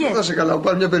το άνοιγε. Δεν θα σε καλά,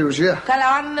 πάρει μια περιουσία. Καλά,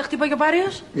 αν χτύπαγε ο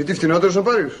Πάριος. Γιατί φτηνότερος ο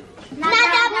Πάριος. Να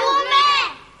τα πούμε!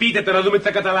 Πείτε το να δούμε τι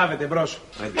θα καταλάβετε, μπρος.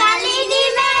 Καλή τη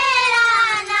μέρα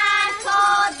να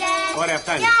έρχονται. Ωραία,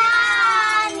 φτάνει.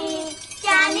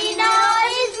 Φτάνει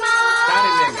νορισμός.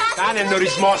 Φτάνει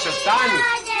νορισμός σας, φτάνει.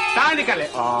 Φτάνει καλέ.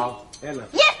 Έλα.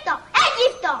 Γύφτο,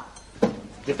 γύφτο.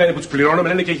 Και φτάνει που τους πληρώνω, με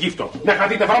λένε και γύφτο. Να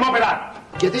χαθείτε, βρωμόπεδα.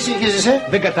 Γιατί συγχύζεσαι?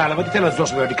 Δεν κατάλαβα, τι θέλω να τους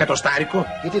δώσω δηλαδή, κατοστάρικο.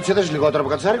 Γιατί τους έδωσες λιγότερο από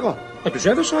κατοστάρικο? Τους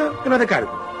έδωσα ένα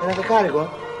δεκάρικο. Ένα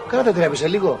δεκάρικο? Καλά δεν τρέπεσαι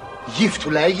λίγο.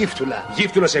 Γύφτουλα, γύφτουλα.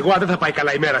 Γύφτουλας εγώ, δεν θα πάει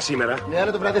καλά η μέρα σήμερα. Ναι,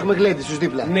 αλλά το βράδυ έχουμε γλέντι στους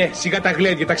δίπλα. Ναι, σιγά τα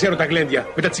γλέντια, τα ξέρω τα γλέντια.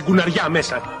 Με τα τσιγκουναριά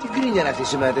μέσα. Τι γκρίνια είναι αυτή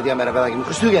σήμερα τέτοια μέρα, παιδάκι μου.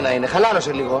 Χριστούγεννα είναι,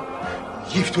 χαλάρωσε λίγο.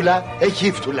 Γύφτουλα,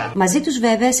 γύφτουλα. Μαζί τους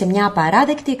βέβαια σε μια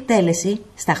απαράδεκτη εκτέλεση,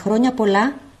 στα χρόνια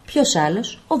πολλά, ποιος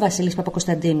άλλος, ο Βασίλης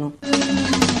Παπακοσταντίνου.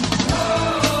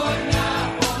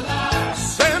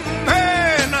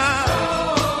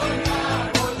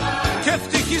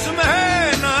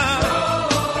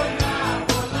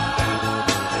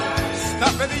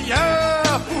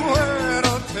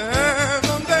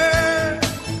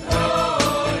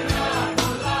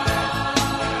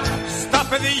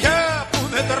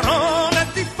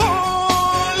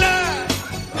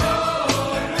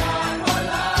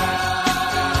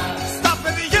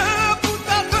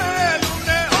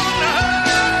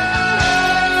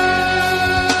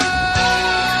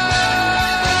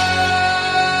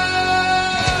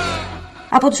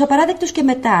 Από τους απαράδεκτους και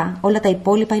μετά, όλα τα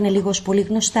υπόλοιπα είναι λίγος πολύ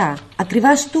γνωστά.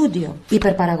 Ακριβά στούντιο,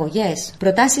 υπερπαραγωγές,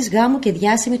 προτάσεις γάμου και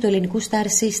διάσημοι του ελληνικού Star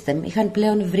System είχαν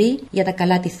πλέον βρει για τα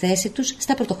καλά τη θέση τους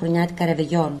στα πρωτοχρονιάτικα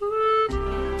ρεβεγιόν.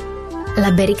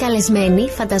 Λαμπεροί καλεσμένοι,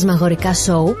 φαντασμαγορικά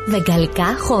σοου,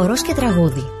 βεγγαλικά, χορός και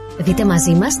τραγούδι. Δείτε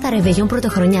μαζί μας τα ρεβεγιόν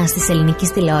πρωτοχρονιάς της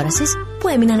ελληνικής τηλεόρασης που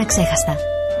έμειναν αξέχαστα.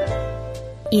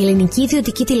 Η ελληνική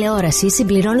ιδιωτική τηλεόραση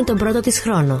συμπληρώνει τον πρώτο της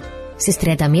χρόνο. Στις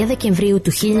 31 Δεκεμβρίου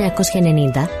του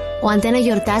 1990, ο Αντένα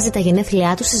γιορτάζει τα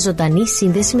γενέθλιά του σε ζωντανή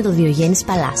σύνδεση με το Διογέννη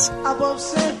Παλάς.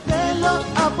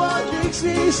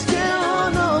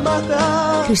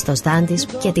 Χριστός Δάντης,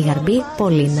 Κέτη Γαρμπή,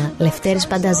 Πολίνα, Λευτέρης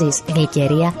Πανταζής,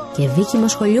 Γλυκερία και Βίκη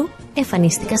Μοσχολιού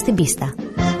εμφανίστηκαν στην πίστα.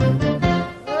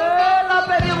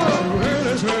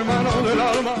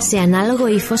 Σε ανάλογο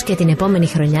ύφος και την επόμενη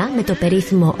χρονιά με το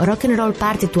περίφημο Rock and Roll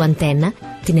Party του Αντένα,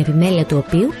 την επιμέλεια του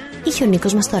οποίου είχε ο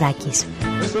Νίκος Μαστοράκης.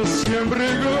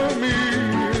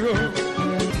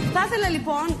 Θα ήθελα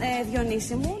λοιπόν,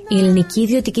 Διονύση μου... Η ελληνική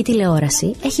ιδιωτική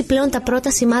τηλεόραση έχει πλέον τα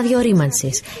πρώτα σημάδια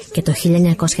ορίμανσης και το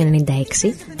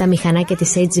 1996 τα μηχανάκια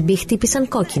της HB χτύπησαν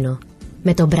κόκκινο,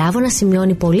 με τον Μπράβο να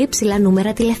σημειώνει πολύ ψηλά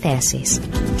νούμερα τηλεθέασης.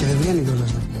 Και δεν βγαίνει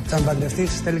κιόλας. Θα με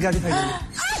παντρευτείς, τελικά τι θα γίνει?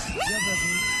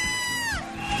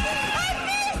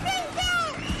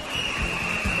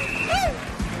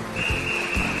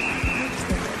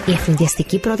 Η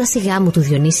ευνηδιαστική πρόταση γάμου του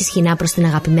Διονύση Σχοινά προς την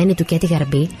αγαπημένη του Κέτη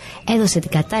Γαρμπή έδωσε την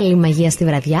κατάλληλη μαγεία στη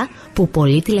βραδιά που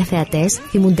πολλοί τηλεθεατές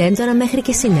θυμούνται έντονα μέχρι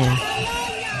και σήμερα.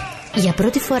 Για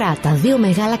πρώτη φορά τα δύο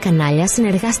μεγάλα κανάλια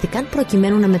συνεργάστηκαν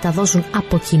προκειμένου να μεταδώσουν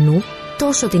από κοινού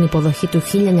τόσο την υποδοχή του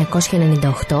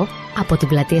 1998 από την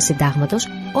Πλατεία Συντάγματος,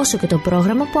 όσο και το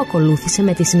πρόγραμμα που ακολούθησε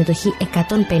με τη συμμετοχή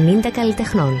 150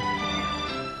 καλλιτεχνών.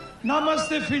 Να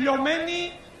είμαστε φιλιωμένοι,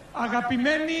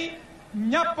 αγαπημένοι,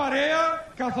 μια παρέα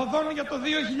καθοδόν για το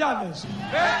 2000.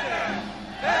 5,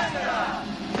 4,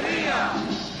 3,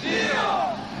 2,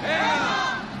 1,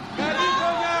 καλή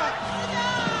χρονιά!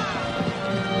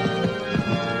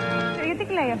 Γιατί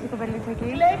κλαίει αυτή η κοπελίτσα εκεί?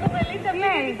 Κλαίει η κοπελίτσα,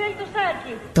 λέει, θέλει το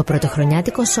σάκι. Το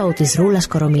πρωτοχρονιάτικο σοου της Ρούλας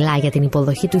Κορομιλά για την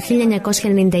υποδοχή του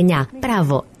 1999,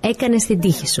 μπράβο, έκανε στην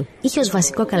τύχη σου. Είχε ως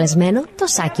βασικό καλεσμένο το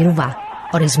Σάκη Ρουβά.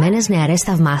 Ορισμένες νεαρές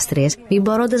θαυμάστριες, μην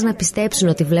μπορώντας να πιστέψουν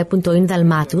ότι βλέπουν το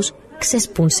ίνδαλμά τους,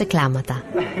 ξεσπούν σε κλάματα.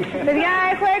 Παιδιά,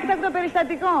 έχω έκτακτο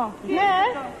περιστατικό. Ναι,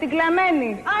 την κλαμμένη.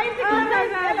 Α, ήρθε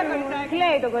κλαμμένη.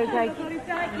 Κλαίει το κοριτσάκι.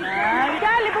 Κι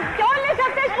άλλοι που... Και όλες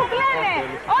αυτές που κλαίνε.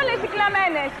 Όλες οι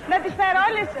κλαμμένες. Να τις φέρω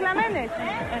όλες τις κλαμμένες.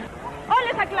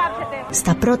 Όλες θα κλάψετε.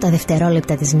 Στα πρώτα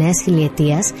δευτερόλεπτα της νέας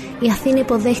χιλιετίας, η Αθήνα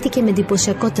υποδέχτηκε με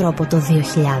εντυπωσιακό τρόπο το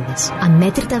 2000.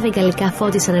 Αμέτρητα βεγγαλικά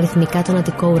φώτισαν αριθμικά τον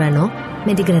Αττικό ουρανό,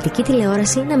 με την κρατική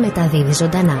τηλεόραση να μεταδίδει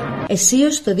ζωντανά.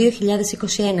 Εσείως το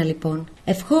 2021 λοιπόν.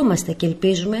 Ευχόμαστε και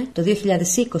ελπίζουμε το 2020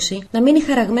 να μείνει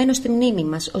χαραγμένο στη μνήμη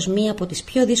μας ως μία από τις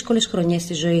πιο δύσκολες χρονιές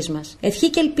της ζωής μας. Ευχή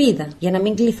και ελπίδα για να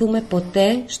μην κληθούμε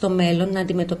ποτέ στο μέλλον να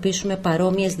αντιμετωπίσουμε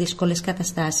παρόμοιες δύσκολες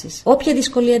καταστάσεις. Όποια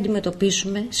δυσκολία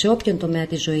αντιμετωπίσουμε σε όποιον τομέα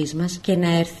της ζωής μας και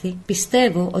να έρθει,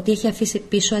 πιστεύω ότι έχει αφήσει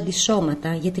πίσω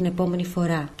αντισώματα για την επόμενη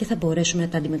φορά και θα μπορέσουμε να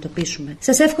τα αντιμετωπίσουμε.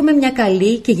 Σας εύχομαι μια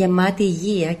καλή και γεμάτη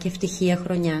υγεία και ευτυχία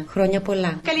χρονιά. Χρόνια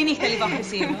πολλά. Καληνύχτα λοιπόν,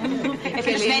 Χρυσή μου.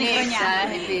 Ευτυχισμένη χρονιά.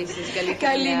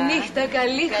 Καληνύχτα,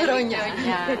 καλή χρονιά.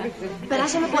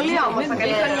 Περάσαμε πολύ όμορφα.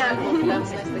 Καλή χρονιά.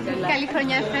 Καλή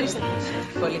χρονιά, ευχαριστώ.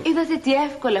 Είδατε τι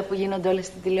εύκολα που γίνονται όλα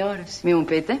στην τηλεόραση. Μη μου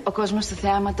πείτε, ο κόσμος του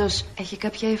θεάματος έχει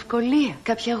κάποια ευκολία,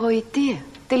 κάποια γοητεία.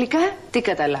 Τελικά, τι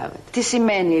καταλάβατε? Τι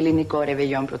σημαίνει ελληνικό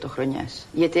ρεβεγιόν πρωτοχρονιάς?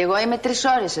 Γιατί εγώ είμαι 3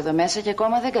 ώρες εδώ μέσα και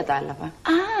ακόμα δεν κατάλαβα. Α,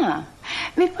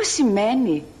 μήπως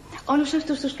σημαίνει όλους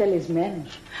αυτούς τους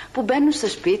καλεσμένους που μπαίνουν στο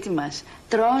σπίτι μας,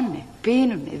 τρώνε,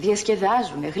 πίνουνε,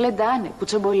 διασκεδάζουνε, γλεντάνε,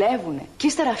 κουτσομπολεύουνε και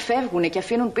ύστερα φεύγουνε και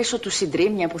αφήνουν πίσω τους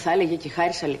συντρίμμια που θα έλεγε και η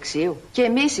Χάρης Αλεξίου. Και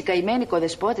εμείς οι καημένοι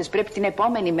οικοδεσπότες πρέπει την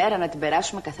επόμενη μέρα να την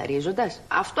περάσουμε καθαρίζοντας.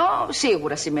 Αυτό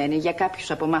σίγουρα σημαίνει για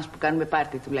κάποιους από εμάς που κάνουμε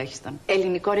πάρτι τουλάχιστον.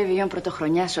 Ελληνικό ρεβεγιόν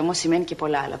πρωτοχρονιάς όμως σημαίνει και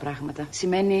πολλά άλλα πράγματα.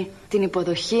 Σημαίνει την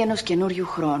υποδοχή ενός καινούριου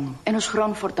χρόνου. Ενός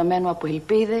χρόνου φορτωμένου από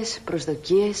ελπίδες,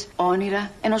 προσδοκίες,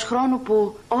 όνειρα. Ενός χρόνου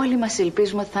που όλοι μας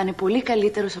ελπίζουμε ότι θα είναι πολύ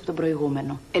καλύτερος από τον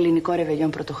προηγούμενο. Ελληνικό ρεβεγιόν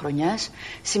πρωτοχρονιάς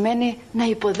σημαίνει να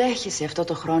υποδέχεσαι αυτό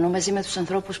το χρόνο μαζί με τους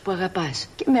ανθρώπους που αγαπάς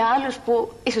και με άλλους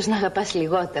που ίσως να αγαπάς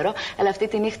λιγότερο, αλλά αυτή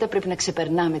τη νύχτα πρέπει να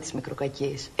ξεπερνάμε τις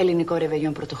μικροκακίες. Ελληνικό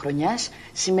ρεβεγιόν πρωτοχρονιάς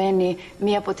σημαίνει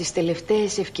μία από τις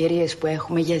τελευταίες ευκαιρίες που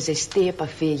έχουμε για ζεστή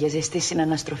επαφή, για ζεστή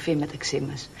συναναστροφή μεταξύ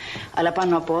μας. Αλλά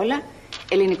πάνω απ' όλα,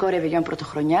 ελληνικό ρεβεγιόν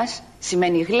πρωτοχρονιάς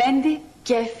σημαίνει γλέντι,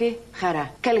 κέφι,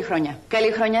 χαρά. Καλή χρονιά.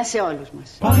 Καλή χρονιά σε όλους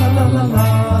μας.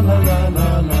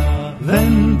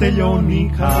 Δεν τελειώνει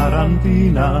η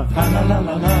καραντίνα.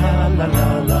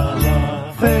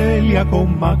 Θέλει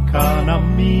ακόμα κάνα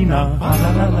μήνα.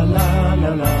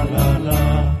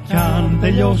 Κι αν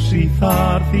τελειώσει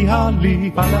θα έρθει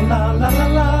άλλη.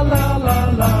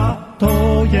 Το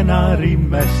Γενάρη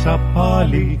μέσα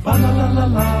πάλι.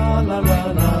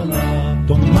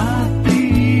 Το μάτι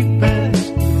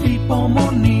είπες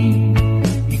υπομονή.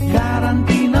 Η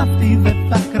καραντίνα αυτή δεν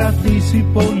θα κρατήσει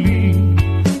πολύ.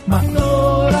 Μα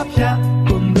τώρα πια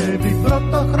κοντεύει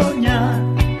πρωτοχρονιά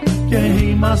και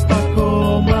είμαστε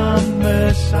ακόμα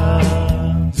μέσα.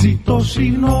 Ζητώ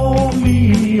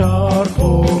συγγνώμη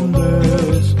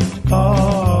αρχόντες, θα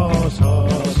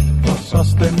σας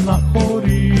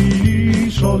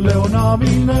στεναχωρήσω. Λέω να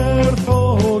μην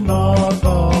έρθω να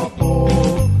τα πω.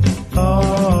 Θα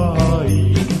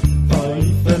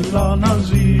ήθελα να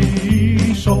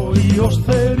ζήσω, ήλιος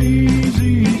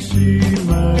θερίζει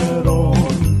σήμερον.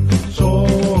 Σ'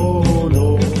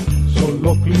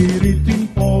 ολόκληρη την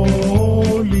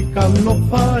πόλη καλό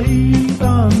θα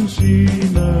ήταν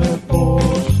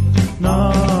συνεπώς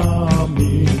να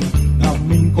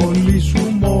μην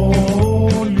κολλήσουμε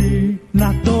όλοι.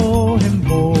 Να το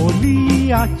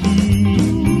εμβολιάκι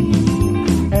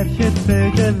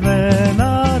έρχεται και δεν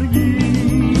αργεί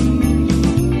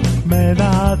με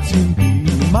ένα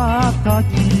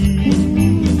τσιμπηματάκι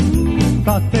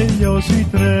θα τελειώσει η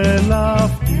τρέλα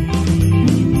αυτή.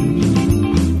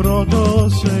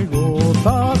 Πρώτος εγώ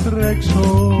θα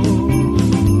τρέξω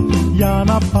για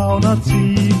να πάω να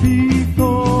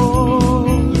τσιμπηθώ.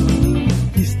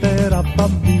 Ύστερα θα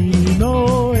μείνω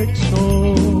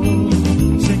έξω,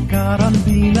 σε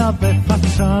καραντίνα δεν θα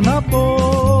ξαναπώ.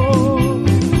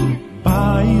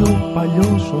 Πάει ο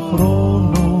παλιός ο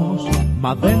χρόνος,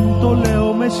 μα δεν το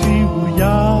λέω με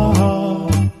σιγουριά.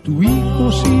 Του 20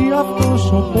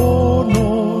 αυτός ο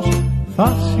πόνος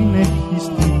θα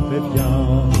συνεχιστεί παιδιά.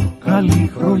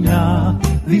 Καλή χρονιά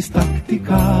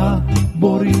διστακτικά,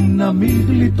 μπορεί να μην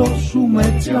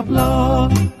γλιτώσουμε έτσι απλά.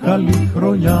 Καλή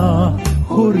χρονιά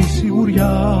χωρίς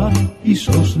σιγουριά,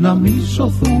 ίσως να μην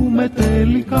σωθούμε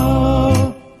τελικά.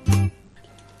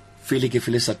 Φίλοι και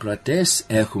φίλες ακροατές,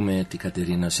 έχουμε την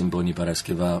Κατερίνα Simboni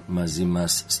Paraskeva μαζί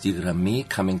μας στη γραμμή,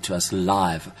 coming to us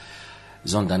live,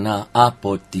 ζωντανά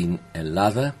από την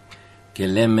Ελλάδα, και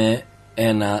λέμε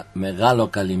ένα μεγάλο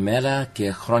καλημέρα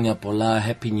και χρόνια πολλά.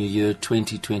 Happy New Year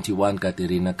 2021,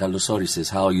 Κατερίνα. Καλώς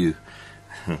όρισες. How are you?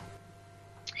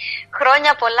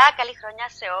 Χρόνια πολλά, καλή χρονιά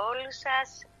σε όλους σας.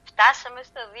 Φτάσαμε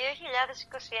στο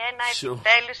 2021,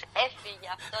 επιτέλους έφυγε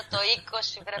αυτό το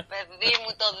 20, βρε παιδί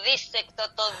μου, το δίσεκτο,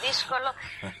 το δύσκολο.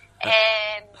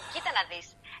 Κοίτα να δεις,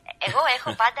 Εγώ έχω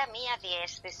πάντα μία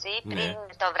διαίσθηση πριν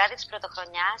το βράδυ της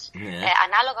πρωτοχρονιάς,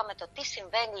 ανάλογα με το τι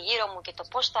συμβαίνει γύρω μου και το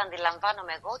πώς το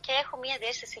αντιλαμβάνομαι εγώ, και έχω μία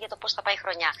διαίσθηση για το πώς θα πάει η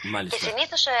χρονιά. Μάλιστα. Και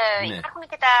συνήθως υπάρχουν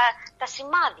και τα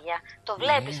σημάδια. Το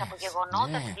βλέπεις από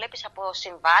γεγονότα, το βλέπεις από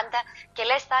συμβάντα και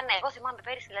λες θα είναι. Εγώ θυμάμαι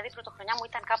πέρυσι, δηλαδή η πρωτοχρονιά μου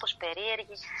ήταν κάπως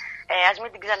περίεργη. Ας μην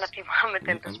την ξαναθυμάμαι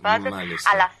τέλος πάντων.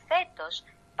 Αλλά φέτος,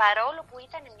 παρόλο που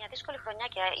ήταν μια δύσκολη χρονιά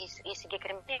και η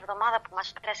συγκεκριμένη εβδομάδα που μας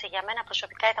πέρασε για μένα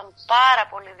προσωπικά ήταν πάρα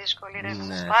πολύ δύσκολη,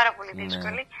 πάρα πολύ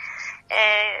δύσκολη.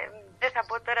 Δεν θα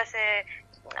μπω τώρα σε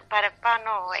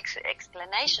παραπάνω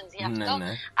explanations για αυτό,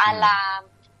 αλλά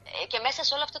και μέσα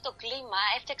σε όλο αυτό το κλίμα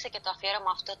έφτιαξα και το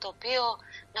αφιέρωμα αυτό, το οποίο,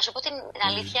 να σου πω την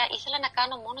αλήθεια, ήθελα να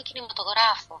κάνω μόνο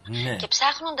κινηματογράφο. Και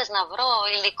ψάχνοντας να βρω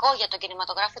υλικό για τον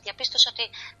κινηματογράφο, διαπίστωσα ότι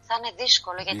θα είναι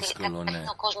δύσκολο, γιατί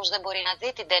ο κόσμος δεν μπορεί να δει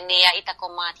την ταινία ή τα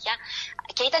κομμάτια.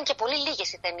 Και ήταν και πολύ λίγες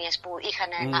οι ταινίες που είχαν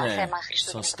ένα θέμα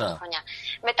Χριστούγεννα και Πρωτοχρονιά.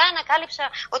 Μετά ανακάλυψα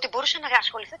ότι μπορούσα να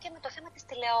ασχοληθώ και με το θέμα της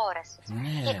τηλεόρασης.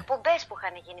 Οι εκπομπές που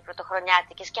είχαν γίνει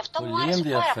πρωτοχρονιάτικες. Και αυτό μου άρεσε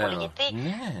πάρα πολύ, γιατί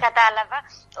κατάλαβα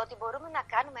ότι μπορούμε να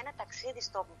κάνουμε ένα ταξίδι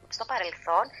στο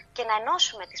παρελθόν και να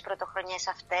ενώσουμε τις πρωτοχρονιές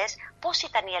αυτές, πώς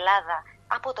ήταν η Ελλάδα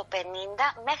από το 50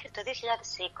 μέχρι το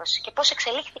 2020 και πώς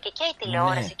εξελίχθηκε και η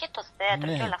τηλεόραση και το θέατρο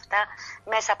και όλα αυτά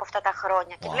μέσα από αυτά τα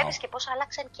χρόνια. Και βλέπεις και πώς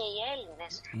άλλαξαν και οι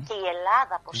Έλληνες και η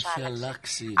Ελλάδα πώς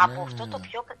άλλαξε. Από αυτό το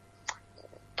πιο...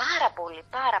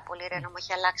 Πάρα πολύ Ρένο μου,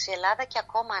 έχει αλλάξει η Ελλάδα και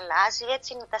ακόμα αλλάζει.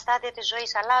 Έτσι είναι τα στάδια της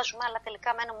ζωής. Αλλάζουμε, αλλά τελικά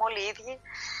μένουμε όλοι οι ίδιοι.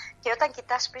 Και όταν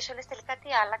κοιτάς πίσω, λες τελικά τι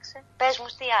άλλαξε. Πες μου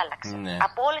τι άλλαξε.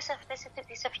 Από όλες αυτές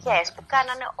τις ευχές που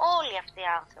κάνανε όλοι αυτοί οι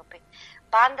άνθρωποι,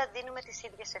 πάντα δίνουμε τις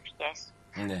ίδιες ευχές.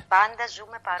 Πάντα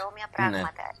ζούμε παρόμοια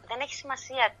πράγματα. Δεν έχει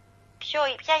σημασία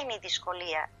ποια είναι η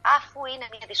δυσκολία. Αφού είναι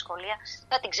μια δυσκολία,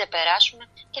 θα την ξεπεράσουμε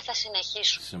και θα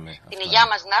συνεχίσουμε. Την υγειά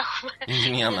μας να έχουμε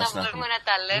και να μπορούμε να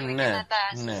τα λέμε και να τα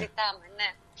συζητάμε.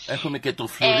 Έχουμε και το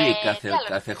φλουρί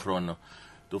κάθε χρόνο.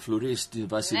 Το φλουρί στη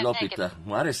Βασιλόπιτα.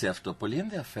 Μου άρεσε αυτό, πολύ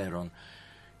ενδιαφέρον.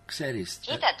 Ξέρεις.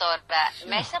 Κοίτα τώρα,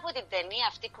 μέσα από την ταινία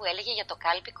αυτή που έλεγε για το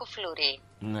κάλπικο φλουρί,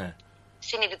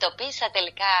 συνειδητοποίησα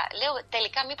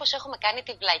τελικά μήπως έχουμε κάνει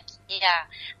τη βλακεία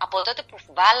από τότε που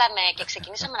βάλαμε και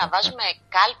ξεκινήσαμε να βάζουμε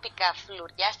κάλπικα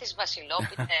φλουριά στις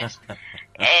Βασιλόπιτες.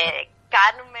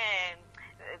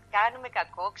 Κάνουμε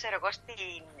κακό, ξέρω εγώ,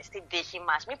 στην τύχη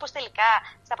μας. Μήπως τελικά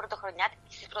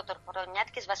στις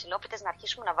πρωτοχρονιάτικες Βασιλόπιτες να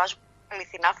αρχίσουμε να βάζουμε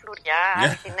αληθινά φλουριά,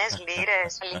 αληθινές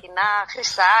λίρες, αληθινά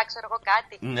χρυσά, ξέρω εγώ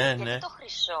κάτι. Γιατί το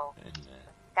χρυσό.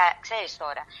 Ξέρεις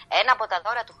τώρα, ένα από τα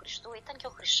δώρα του Χριστού ήταν και ο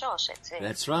χρυσός, έτσι.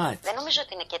 Δεν νομίζω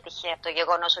ότι είναι και τυχαίο το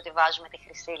γεγονός ότι βάζουμε τη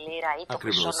χρυσή λίρα ή το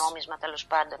χρυσό νόμισμα, τέλος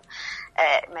πάντων,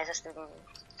 μέσα στην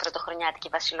πρωτοχρονιάτικη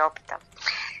Βασιλόπιτα.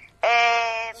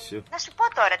 Να σου πω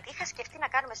τώρα τι είχα σκεφτεί να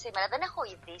κάνουμε σήμερα. Δεν έχω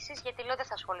ειδήσεις, γιατί λέω δεν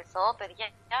θα ασχοληθώ. Παιδιά,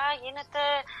 γίνεται.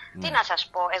 Τι να σας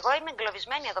πω. Εγώ είμαι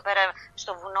εγκλωβισμένη εδώ πέρα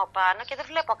στο βουνό πάνω και δεν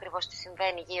βλέπω ακριβώς τι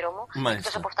συμβαίνει γύρω μου.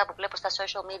 Εκτός από αυτά που βλέπω στα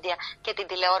social media και την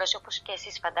τηλεόραση, όπως και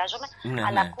εσείς φαντάζομαι.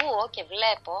 Αλλά ακούω και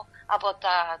βλέπω από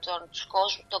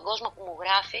τον κόσμο που μου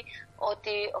γράφει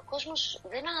ότι ο κόσμος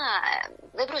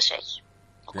δεν προσέχει.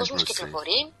 Ο κόσμος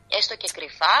κυκλοφορεί, έστω και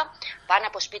κρυφά, πάνε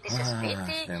από σπίτι σε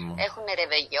σπίτι, έχουν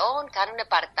ρεβεγιόν, κάνουν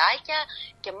παρτάκια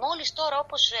και μόλις τώρα,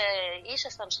 όπως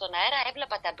ήσασταν στον αέρα,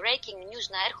 έβλεπα τα breaking news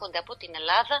να έρχονται από την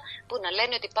Ελλάδα που να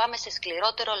λένε ότι πάμε σε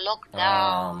σκληρότερο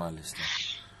lockdown.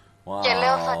 Και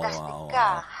λέω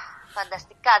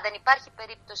φανταστικά. Δεν υπάρχει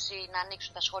περίπτωση να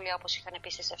ανοίξουν τα σχολεία όπως είχαν πει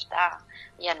στις 7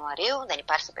 Ιανουαρίου, δεν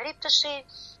υπάρχει περίπτωση.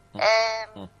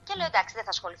 Και λέω εντάξει, δεν θα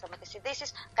ασχοληθώ με τις ειδήσεις.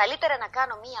 Καλύτερα να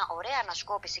κάνω μια ωραία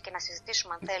ανασκόπηση και να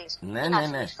συζητήσουμε, αν θέλεις, να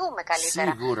θυμηθούμε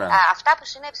καλύτερα. Αυτά που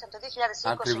συνέβησαν το 2020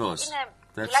 είναι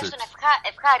τουλάχιστον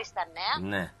ευχάριστα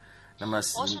νέα.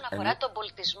 Όσον αφορά τον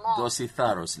πολιτισμό. Δώσει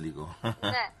θάρρος λίγο.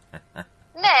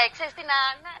 Ναι, ξέρεις τι,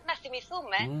 να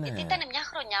θυμηθούμε, γιατί ήταν μια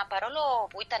χρονιά, παρόλο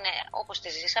που ήταν όπως τη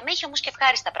ζήσαμε, είχε όμως και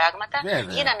ευχάριστα πράγματα.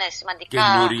 Γίνανε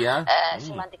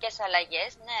σημαντικές αλλαγές,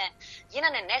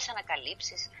 γίνανε νέες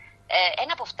ανακαλύψεις.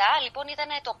 Ένα από αυτά λοιπόν ήταν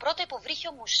το πρώτο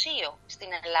υποβρύχιο μουσείο στην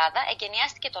Ελλάδα.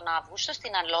 Εγκαινιάστηκε τον Αύγουστο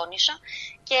στην Αλόνησο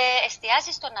και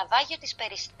εστιάζει στο ναυάγιο της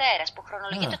Περιστέρας που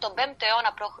χρονολογείται τον 5ο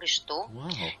αιώνα π.Χ.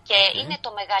 Και είναι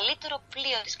το μεγαλύτερο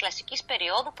πλοίο της κλασικής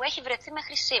περίοδου που έχει βρεθεί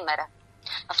μέχρι σήμερα.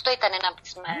 Αυτό ήταν ένα από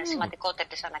τις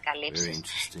σημαντικότερες ανακαλύψεις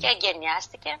και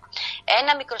εγκαινιάστηκε.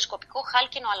 Ένα μικροσκοπικό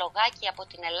χάλκινο αλογάκι από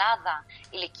την Ελλάδα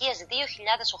ηλικίας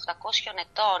 2.800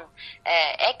 ετών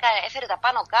έφερε τα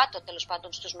πάνω κάτω, τέλος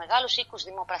πάντων, στους μεγάλους οίκους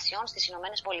δημοπρασιών στις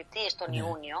Ηνωμένες Πολιτείες τον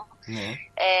Ιούνιο.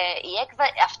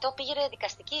 Αυτό πήγε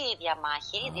δικαστική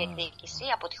διαμάχη, διεκδίκηση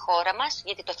από τη χώρα μας,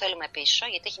 γιατί το θέλουμε πίσω,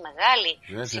 γιατί έχει μεγάλη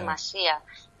σημασία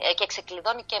και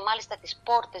ξεκλειδώνει και μάλιστα τις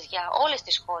πόρτες για όλες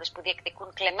τις χώρες που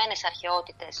διεκδικούν κλεμμένες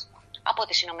αρχαιότητες από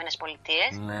τις Ηνωμένες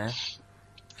Πολιτείες. Ναι.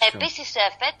 Επίσης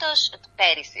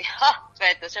πέρυσι,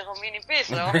 έχω μείνει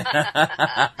πίσω.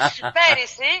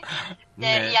 Πέρυσι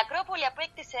η Ακρόπολη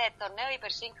απέκτησε το νέο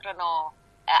υπερσύγχρονο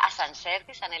ασανσέρ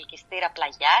της, ανελκυστήρα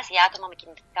πλαγιάς για άτομα με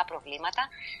κινητικά προβλήματα,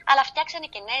 αλλά φτιάξανε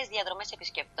και νέες διαδρομές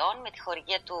επισκεπτών με τη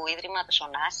χορηγία του Ίδρυματος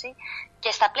Ωνάση,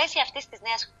 και στα πλαίσια αυτής της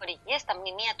νέας χορηγίας τα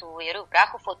μνημεία του Ιερού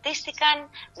Βράχου φωτίστηκαν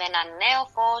με ένα νέο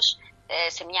φως,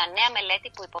 σε μια νέα μελέτη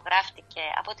που υπογράφτηκε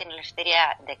από την Ελευθερία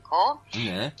Ντεκό,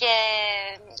 και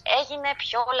έγινε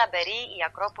πιο λαμπερή η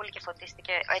Ακρόπολη και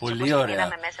φωτίστηκε έτσι όπως την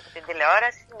είδαμε μέσα από την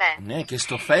τηλεόραση. Ναι, και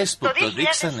στο Facebook το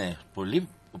δείξανε.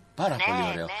 Πάρα πολύ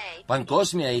ωραίο.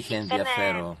 Παγκόσμια είχε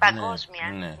ενδιαφέρον. Παγκόσμια,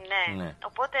 ναι.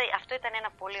 Οπότε αυτό ήταν ένα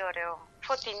πολύ ωραίο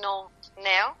φωτεινό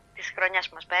νέο της χρονιάς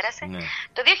που μας πέρασε.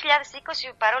 Το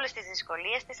 2020, παρόλες τις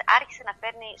δυσκολίες της, άρχισε να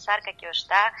φέρνει σάρκα και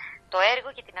οστά το έργο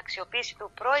για την αξιοποίηση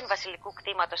του πρώην βασιλικού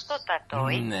κτήματος στο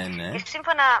Τατόι. Και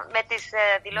σύμφωνα με τις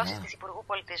δηλώσεις της Υπουργού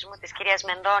Πολιτισμού, της κυρίας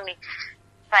Μενδώνη,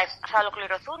 θα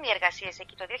ολοκληρωθούν οι εργασίες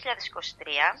εκεί το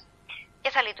 2023 και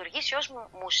θα λειτουργήσει ως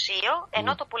μουσείο,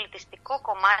 ενώ το πολιτιστικό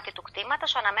κομμάτι του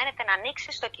κτήματος αναμένεται να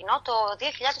ανοίξει στο κοινό το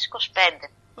 2025.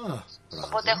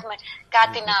 Οπότε έχουμε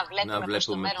κάτι να βλέπουμε προς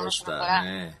το μέλλον όσον αφορά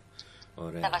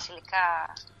τα βασιλικά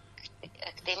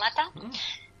κτήματα.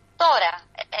 Τώρα,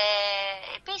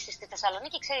 επίσης στη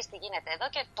Θεσσαλονίκη ξέρεις τι γίνεται εδώ,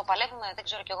 και το παλεύουμε δεν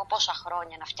ξέρω κι εγώ πόσα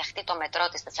χρόνια να φτιαχτεί το μετρό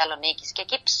της Θεσσαλονίκης, και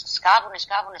εκεί σκάβουνε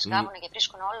και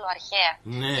βρίσκουν όλο αρχαία.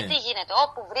 Και τι γίνεται,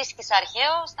 όπου βρίσκεις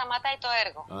αρχαίο σταματάει το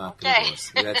έργο.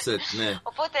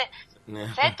 Οπότε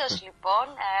φέτος λοιπόν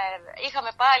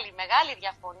είχαμε πάλι μεγάλη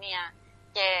διαφωνία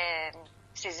και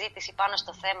συζήτηση πάνω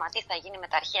στο θέμα τι θα γίνει με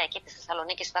τα αρχαία εκεί της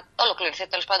Θεσσαλονίκης, θα ολοκληρωθεί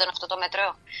τέλος πάντων αυτό το μετρό.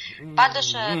 Πάντως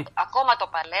ακόμα το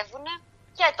παλεύουνε.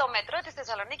 Και το μετρό της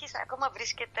Θεσσαλονίκης ακόμα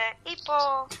βρίσκεται υπό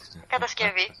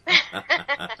κατασκευή.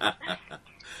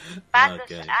 Πάντως,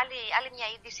 άλλη μια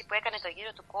είδηση που έκανε το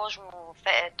γύρο του κόσμου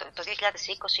το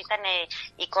 2020 ήταν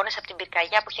οι εικόνες από την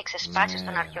πυρκαγιά που είχε ξεσπάσει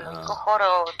στον αρχαιολογικό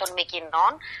χώρο των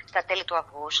Μυκηνών στα τέλη του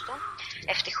Αυγούστου.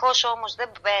 Ευτυχώς όμως δεν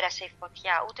πέρασε η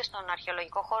φωτιά ούτε στον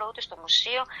αρχαιολογικό χώρο ούτε στο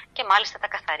μουσείο, και μάλιστα τα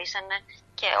καθαρίσανε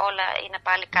και όλα είναι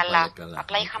πάλι καλά.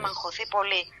 Απλά είχαμε αγχωθεί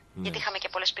πολύ, γιατί είχαμε και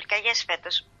πολλές πυρκαγιές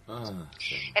φέτος.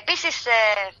 Επίσης,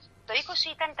 το 20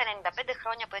 ήταν τα 95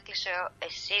 χρόνια που έκλεισε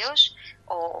αισίως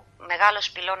ο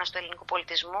μεγάλος πυλώνας του ελληνικού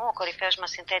πολιτισμού, ο κορυφαίος μας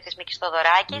συνθέτης Μίκης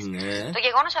Θοδωράκης. Το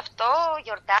γεγονός αυτό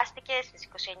γιορτάστηκε στις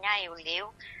 29 Ιουλίου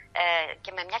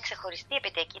και με μια ξεχωριστή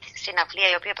επαιτειακή συναυλία,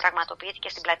 η οποία πραγματοποιήθηκε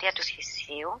στην πλατεία του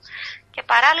Θησίου, και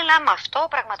παράλληλα με αυτό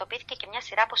πραγματοποιήθηκε και μια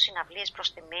σειρά από συναυλίες προς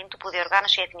τιμήν του που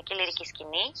διοργάνωσε η Εθνική Λυρική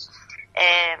Σκηνή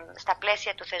στα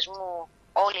πλαίσια του θεσμού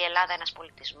Όλη η Ελλάδα ένας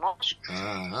πολιτισμός,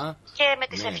 και με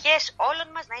τις ευχές όλων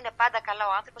μας να είναι πάντα καλά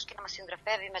ο άνθρωπος και να μας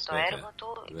συντροφεύει με το έργο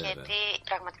του, γιατί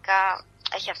πραγματικά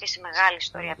έχει αφήσει μεγάλη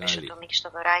ιστορία πίσω του Μίκης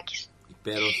Θοδωράκης.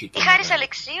 Η Χάρης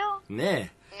Αλεξίου,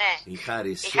 η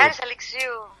Χάρης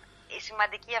Αλεξίου, η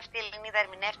σημαντική αυτή Ελληνίδα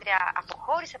ερμηνεύτρια,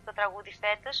 αποχώρησε από το τραγούδι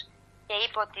φέτος και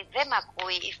είπε ότι δεν με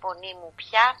ακούει η φωνή μου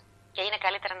πια και είναι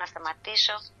καλύτερα να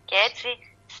σταματήσω, και έτσι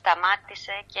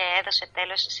σταμάτησε και έδωσε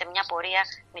τέλος σε μια πορεία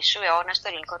μισού αιώνα στο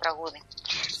ελληνικό τραγούδι.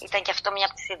 Ήταν και αυτό μια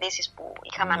από τις ειδήσεις που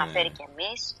είχαμε αναφέρει κι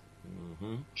εμείς.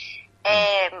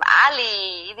 Άλλη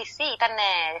είδηση ήταν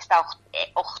στα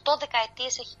 8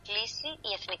 δεκαετίες έχει κλείσει η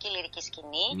Εθνική Λυρική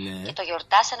Σκηνή, και το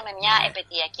γιορτάσανε με μια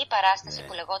επαιτειακή παράσταση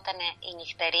που λεγόταν η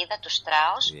Νυχτερίδα του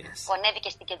Στράους, που ανέβηκε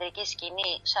στην κεντρική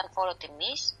σκηνή σαν φόρο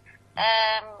τιμής,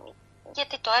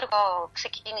 γιατί το έργο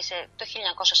ξεκίνησε το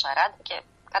 1940 και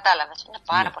κατάλαβες, είναι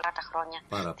πάρα πολλά τα χρόνια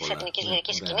της Εθνικής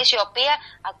Λυρικής Σκηνής, η οποία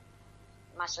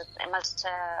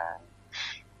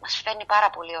μας φέρνει πάρα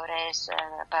πολύ ωραίες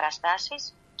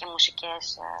παραστάσεις και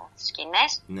μουσικές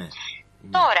σκηνές.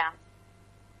 Τώρα,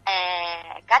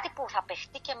 κάτι που θα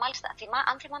παιχτεί και μάλιστα,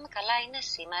 αν θυμάμαι καλά, είναι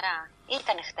σήμερα ή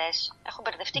ήταν χτες. Έχω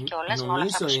μπερδευτεί κιόλας με όλα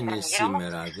αυτά που είναι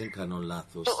σήμερα, δεν κάνω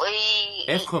λάθος.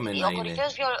 Εύχομαι να είναι.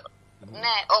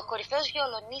 Ναι, ο κορυφαίος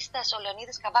βιολονίστας, ο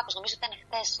Λεωνίδας Καβάκος, νομίζω ήταν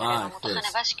χθες, μου το είχαν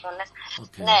βάσει κιόλας.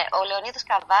 Ναι, ο Λεωνίδας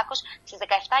Καβάκος στις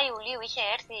 17 Ιουλίου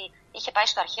είχε πάει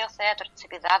στο Αρχαίο Θέατρο της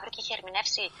Επιδαύρου και είχε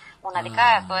ερμηνεύσει μοναδικά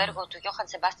το έργο του Γιώχαν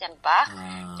Σεμπάστιαν Μπαχ,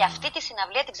 και αυτή τη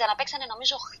συναυλία την ξαναπαίξανε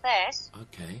νομίζω χθες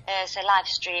σε live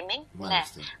streaming. Ναι.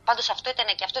 Πάντως αυτό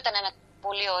ήταν ένα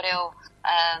πολύ ωραίο,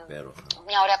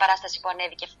 μια ωραία παράσταση που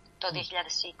ανέβηκε το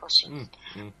 2020.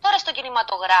 Τώρα στον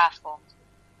κινηματογράφο.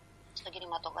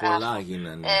 Πολλά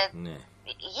γίνανε.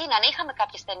 Είχαμε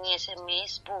κάποιες ταινίες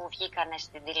εμείς που βγήκανε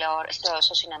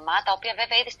στο σινεμά, τα οποία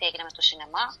βέβαια είδες τι έγινε με το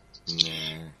σινεμά.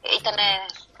 Ήτανε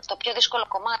το πιο δύσκολο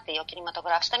κομμάτι ο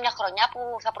κινηματογράφος. Ήταν μια χρονιά που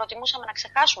θα προτιμούσαμε να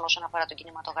ξεχάσουμε όσον αφορά τον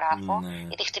κινηματογράφο,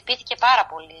 γιατί χτυπήθηκε πάρα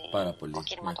πολύ ο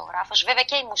κινηματογράφος. Βέβαια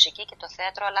και η μουσική και το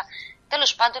θέατρο, αλλά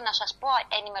τέλος πάντων να σας πω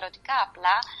ενημερωτικά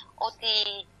απλά ότι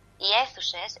οι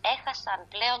αίθουσες έχασαν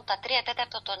πλέον τα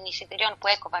 3/4 των εισιτηρίων που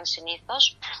έκοβαν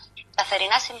συνήθως. Τα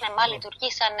θερινά σινεμά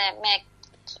λειτουργήσαν με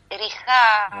ρηχά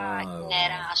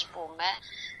νερά, ας πούμε.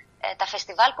 Τα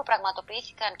φεστιβάλ που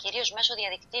πραγματοποιήθηκαν κυρίως μέσω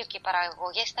διαδικτύου και οι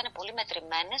παραγωγές ήταν πολύ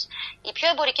μετρημένες. Οι πιο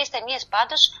εμπορικές ταινίες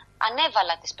πάντως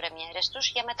ανέβαλαν τις πρεμιέρες τους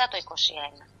για μετά το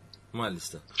 2021.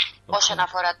 Μάλιστα. Όσον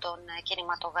αφορά τον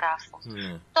κινηματογράφο.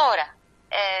 Τώρα,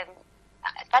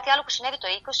 κάτι άλλο που συνέβη το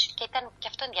 20 και ήταν και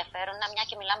αυτό ενδιαφέρον, μια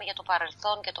και μιλάμε για το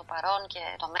παρελθόν και το παρόν και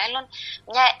το μέλλον,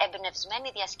 μια εμπνευσμένη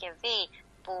διασκευή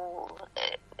που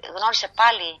γνώρισε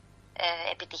πάλι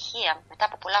επιτυχία μετά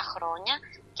από πολλά χρόνια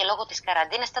και λόγω της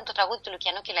καραντίνας ήταν το τραγούδι του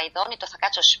Λουκιανού Κυλαϊδόνη, το «Θα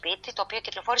κάτσω σπίτι», το οποίο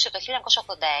κυκλοφόρησε το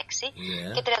 1986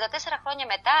 και 34 χρόνια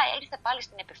μετά ήρθε πάλι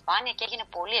στην επιφάνεια και έγινε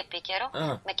πολύ επίκαιρο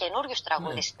με καινούριους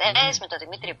τραγουδιστές, με τον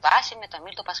Δημήτρη Βάση, με τον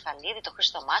Μίλτο Πασχαλίδη, τον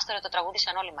Χρήστο Μάστορα, το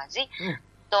τραγούδισαν όλοι μαζί.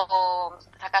 Το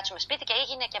 «Θα κάτσουμε σπίτι» και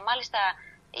έγινε και μάλιστα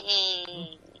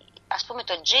ας πούμε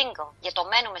το jingle για το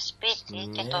 «Μένουμε σπίτι»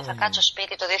 και το «Θα κάτσω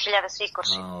σπίτι» το 2020.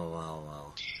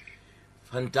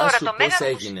 Φαντάσου πώς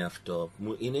έγινε αυτό.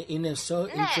 Είναι so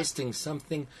interesting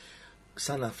something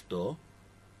σαν αυτό.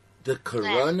 The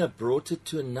corona brought it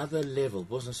to another level.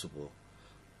 Πώς να σου πω.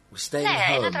 Staying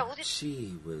home. Ένα τραγούδι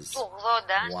του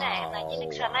 80, να γίνει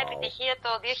ξανά επιτυχία το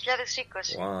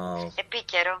 2020.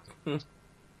 Επίκαιρο.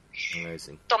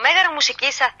 Amazing. Το Μέγαρο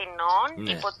Μουσικής Αθηνών,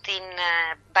 υπό την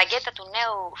μπαγκέτα του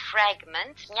νέου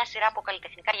Fragment, μια σειρά από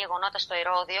καλλιτεχνικά γεγονότα στο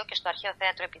Ηρώδειο και στο Αρχαίο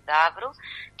Θέατρο Επιδαύρου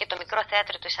και το Μικρό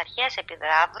Θέατρο της Αρχαίας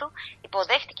Επιδαύρου,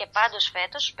 υποδέχτηκε πάντως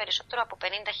φέτος περισσότερο από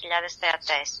 50.000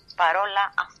 θεατές. Παρόλα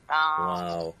αυτά,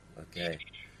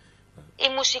 η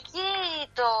μουσική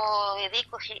το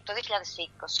 2020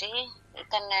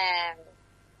 ήταν...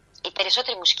 Οι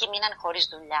περισσότεροι μουσικοί μείναν χωρίς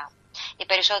δουλειά. Οι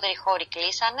περισσότεροι χώροι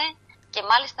κλείσανε. Και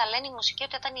μάλιστα λένε οι μουσικοί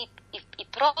ότι ήταν οι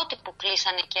πρώτοι που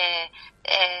κλείσανε και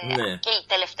οι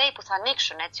τελευταίοι που θα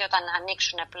ανοίξουν, έτσι, όταν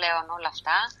ανοίξουν πλέον όλα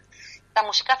αυτά. Τα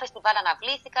μουσικά φεστιβάλ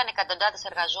αναβλήθηκαν, εκατοντάδες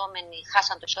εργαζόμενοι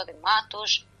χάσαν το εισόδημά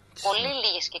τους, πολύ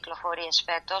λίγες κυκλοφορίες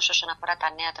φέτος όσον αφορά τα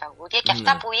νέα τραγούδια. Και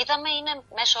αυτά που είδαμε είναι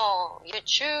μέσω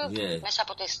YouTube, μέσα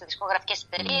από τις δισκογραφικές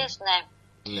εταιρείες.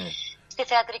 Στη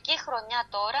θεατρική χρονιά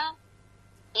τώρα,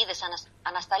 είδες,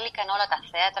 ανασταλήκαν όλα τα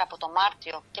θέατρα από το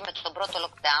Μάρτιο και με τον πρώτο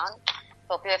lockdown,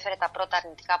 το οποίο έφερε τα πρώτα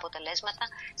αρνητικά αποτελέσματα.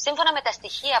 Σύμφωνα με τα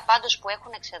στοιχεία πάντως που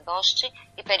έχουν εξεδώσει,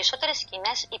 οι περισσότερες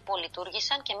σκηνές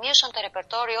υπολειτουργήσαν και μείωσαν το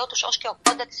ρεπερτόριό τους ως και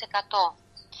 80%.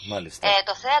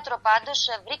 Το θέατρο πάντως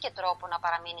βρήκε τρόπο να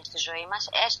παραμείνει στη ζωή μας,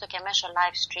 έστω και μέσω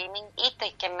live streaming, είτε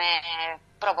και με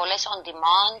προβολές on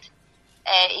demand.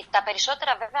 Τα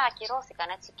περισσότερα βέβαια ακυρώθηκαν,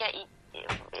 έτσι, και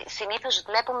συνήθως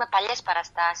βλέπουμε παλιές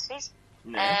παραστάσεις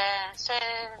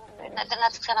να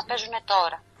τις ξαναπέζουν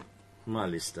τώρα.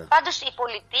 Μάλιστα. Πάντως η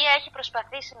πολιτεία έχει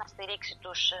προσπαθήσει να στηρίξει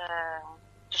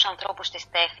τους ανθρώπους της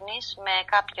τέχνης με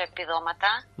κάποια επιδόματα.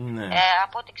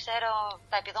 Από ό,τι ξέρω,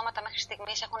 τα επιδόματα μέχρι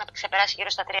στιγμής έχουν ξεπεράσει γύρω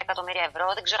στα 3 εκατομμύρια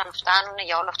ευρώ. Δεν ξέρω αν φτάνουν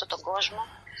για όλο αυτόν τον κόσμο.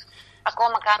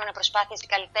 Ακόμα κάνουν προσπάθειες οι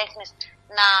καλλιτέχνες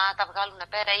να τα βγάλουν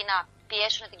πέρα ή να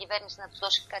πιέσουν την κυβέρνηση να τους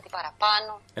δώσει κάτι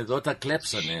παραπάνω. Εδώ τα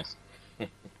κλέψανε.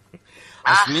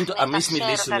 Ας μην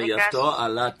μιλήσουμε γι' αυτό,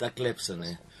 αλλά τα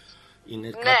κλέψανε. Είναι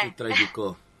κάτι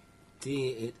τραγικό.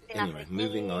 Anyway,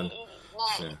 moving on.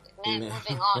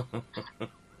 Moving on.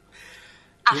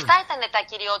 Αυτά ήταν τα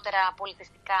κυριότερα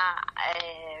πολιτιστικά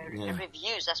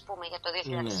reviews, ας πούμε, για το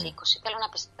 2020. Θέλω να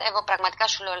πιστεύω, πραγματικά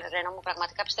σου λέω, Ρένο μου,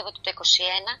 πραγματικά πιστεύω ότι το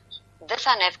 2021 δεν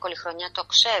θα είναι εύκολη χρονιά, το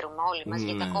ξέρουμε όλοι μας,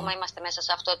 γιατί ακόμα είμαστε μέσα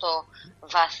σε αυτό το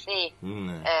βαθύ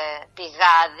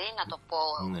πηγάδι, να το πω,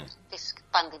 της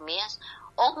πανδημίας.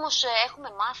 Όμως έχουμε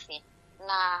μάθει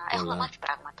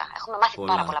πράγματα. Έχουμε μάθει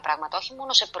πάρα πολλά πράγματα, όχι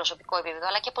μόνο σε προσωπικό επίπεδο,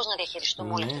 αλλά και πώς να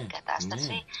διαχειριστούμε όλη αυτή την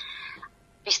κατάσταση.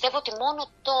 Πιστεύω ότι μόνο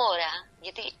τώρα,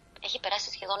 γιατί έχει περάσει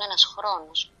σχεδόν ένας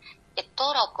χρόνος, και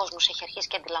τώρα ο κόσμος έχει αρχίσει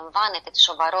και αντιλαμβάνεται τη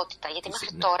σοβαρότητα, γιατί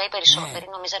μέχρι τώρα οι περισσότεροι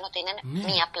νομίζαν ότι είναι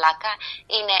μία πλάκα,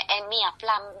 είναι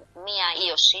μία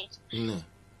ίωση.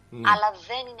 Αλλά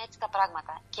δεν είναι έτσι τα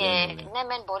πράγματα. Και ναι,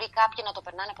 μεν μπορεί κάποιοι να το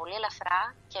περνάνε πολύ ελαφρά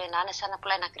και να είναι σαν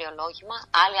απλά ένα κρυολόγημα.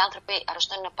 Άλλοι άνθρωποι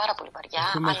αρρωσταίνουν πάρα πολύ βαριά.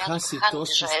 Έχουμε άλλοι χάσει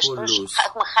τόσους πολλούς.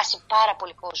 Έχουμε χάσει πάρα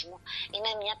πολύ κόσμο.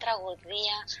 Είναι μια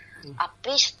τραγωδία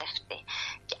απίστευτη.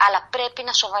 Αλλά πρέπει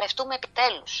να σοβαρευτούμε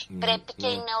επιτέλους. Πρέπει και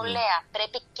η νεολαία,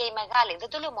 πρέπει και οι μεγάλοι. Δεν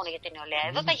το λέω μόνο για την νεολαία.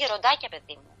 Εδώ τα γεροντάκια,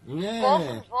 παιδί μου,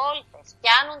 κόβουν βόλτες,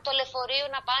 πιάνουν το λεωφορείο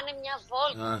να πάνε μια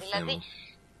βόλτα. Δηλαδή,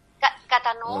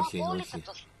 κατανοώ απόλυτα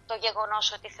το το γεγονός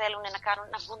ότι θέλουν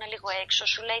να βγουν λίγο έξω.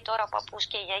 Σου λέει τώρα ο παππούς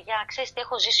και η γιαγιά, ξέρεις τι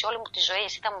έχω ζήσει όλη μου τη ζωή,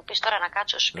 εσύ θα μου πεις τώρα να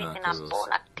κάτσω σπίτι, να μπω,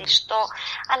 να κλειστώ.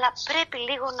 Αλλά πρέπει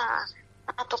λίγο να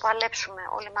το παλέψουμε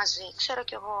όλοι μαζί, ξέρω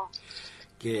κι εγώ.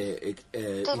 Και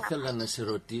ήθελα να σε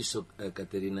ρωτήσω,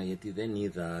 Κατερίνα, γιατί δεν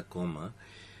είδα ακόμα,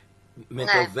 με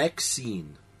το vaccine,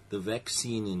 the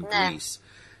vaccine in Greece.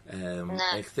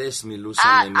 Εχθές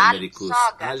μιλούσαμε με μερικούς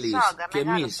άλλοι και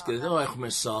εμείς και εδώ έχουμε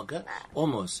σόγκα,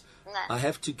 όμως I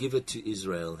have to give it to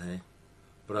Israel.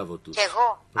 Μπράβο τους. Και εγώ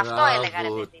αυτό έλεγα,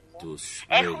 ρε παιδί μου. Τους,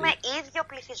 έχουμε ίδιο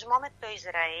πληθυσμό με το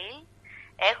Ισραήλ.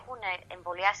 Έχουν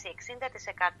εμβολιάσει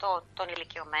 60% των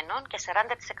ηλικιωμένων και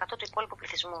 40% του υπόλοιπου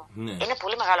πληθυσμού. Ναι. Είναι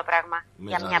πολύ μεγάλο πράγμα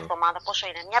για μια εβδομάδα. Πόσο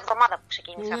είναι, μια εβδομάδα που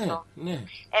ξεκίνησε αυτό. Ναι.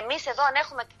 Εμείς εδώ αν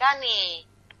έχουμε κάνει.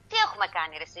 Τι έχουμε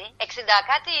κάνει, ρε εσύ? 60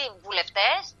 κάτι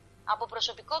βουλευτές από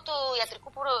προσωπικό το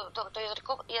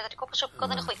ιατρικό προσωπικό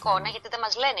δεν έχω εικόνα, γιατί δεν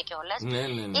μας λένε κιόλας. Ναι.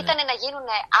 Ήταν να γίνουν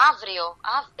αύριο,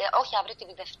 όχι αύριο, την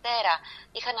Δευτέρα,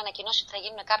 είχαν ανακοινώσει ότι θα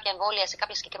γίνουν κάποια εμβόλια σε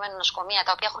κάποια συγκεκριμένα νοσοκομεία,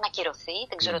 τα οποία έχουν ακυρωθεί,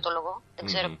 δεν ξέρω το λόγο, δεν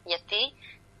ξέρω γιατί.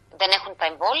 Δεν έχουν τα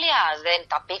εμβόλια, δεν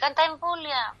τα πήγαν τα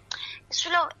εμβόλια. Σου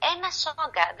λέω, ένα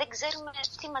σόγκα, δεν ξέρουμε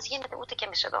τι μας γίνεται ούτε κι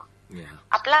εμείς εδώ.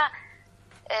 Απλά,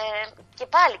 και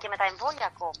πάλι και με τα εμβόλια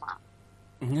ακόμα.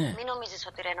 Ναι. Μην νομίζεις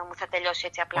ότι, Ρένο μου, θα τελειώσει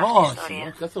έτσι απλά αυτή η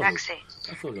ιστορία.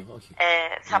 Καθόλου, όχι.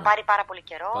 Θα πάρει πάρα πολύ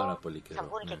καιρό. Θα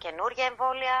βγουν και ναι. καινούργια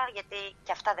εμβόλια, γιατί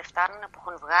και αυτά δεν φτάνουν που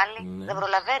έχουν βγάλει. Ναι. Δεν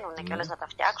προλαβαίνουν κιόλας να τα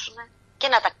φτιάξουν και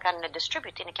να τα κάνουν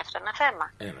distribute. Είναι και αυτό ένα θέμα.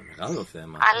 Ένα μεγάλο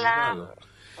θέμα. Αλλά,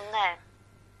 ναι.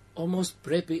 Όμως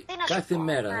πρέπει κάθε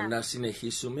μέρα να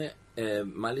συνεχίσουμε.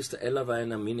 Μάλιστα έλαβα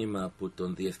ένα μήνυμα από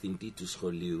τον διευθυντή του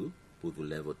σχολείου που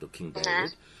δουλεύω, το King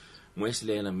David. Μου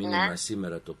έστειλε ένα μήνυμα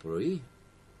σήμερα το πρωί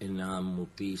να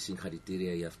μου πει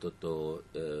συγχαρητήρια για αυτό το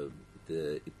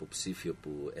υποψήφιο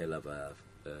που έλαβα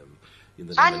in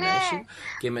the nomination.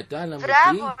 Και μετά να μου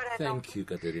πει thank you,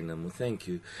 Katerina μου, thank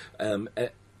you.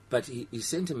 But he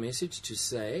sent a message to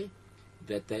say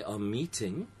that they are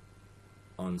meeting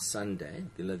on Sunday,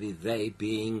 δηλαδή they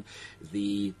being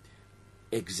the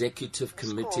executive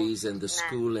committees and the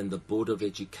school and the board of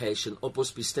education,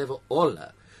 όπως πιστεύω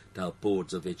όλα τα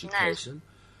boards of education,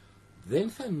 δεν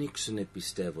θα ανοίξουν,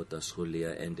 πιστεύω, τα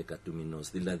σχολεία 11 του μηνός,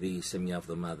 δηλαδή σε μια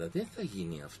εβδομάδα. Δεν θα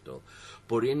γίνει αυτό.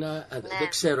 Μπορεί να, δεν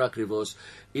ξέρω ακριβώς.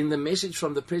 In the message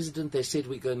from the president they said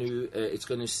it's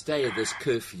going to stay this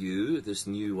curfew, this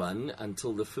new one,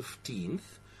 until the 15th.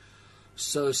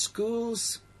 So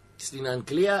schools στην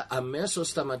Αγγλία αμέσως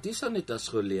σταματήσανε τα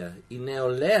σχολεία. Η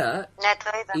νεολαία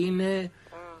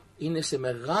είναι σε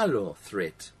μεγάλο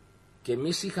threat. Και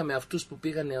εμείς είχαμε αυτούς που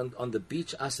πήγανε on the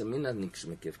beach. Άσε μην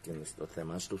ανοίξουμε και ευκαιρίες στο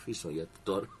θέμα. Ας το αφήσω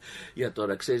για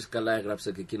τώρα. Ξέρεις, καλά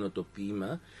έγραψα και εκείνο το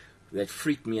ποίημα that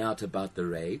freaked me out about the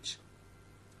rage.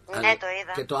 Ναι, το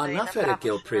είδα. Και το ανάφερε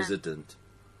και ο president.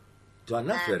 Το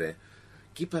ανάφερε.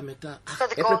 Και είπα μετά,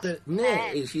 έπρεπε,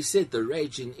 he said the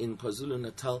rage in KwaZulu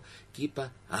Natal. Και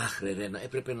είπα, ρε Ρένα,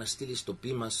 έπρεπε να στείλεις το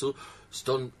ποίημα σου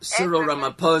στον Cyril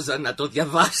Ramaphosa να το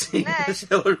διαβάσει σε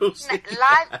όλους.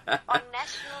 Live on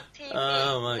national TV.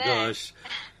 Oh my gosh.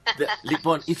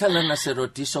 Λοιπόν, ήθελα να σε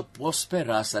ρωτήσω πώς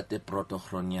περάσατε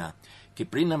πρωτοχρονιά. Και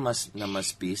πριν να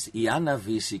μας πεις, η Άννα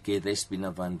Βύση και η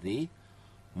Δέσποινα Βανδύ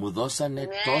μου δώσανε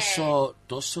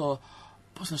τόσο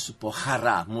πώς να σου πω,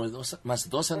 χαρά. Μας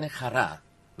δώσανε χαρά.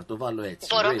 Να το βάλω έτσι.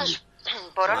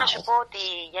 Μπορώ να σου πω ότι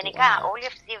γενικά όλη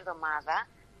αυτή τη εβδομάδα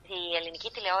η ελληνική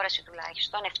τηλεόραση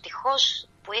τουλάχιστον, ευτυχώς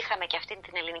που είχαμε και αυτή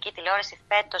την ελληνική τηλεόραση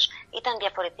φέτος, ήταν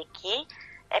διαφορετική.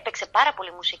 Έπαιξε πάρα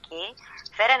πολύ μουσική.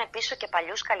 Φέρανε πίσω και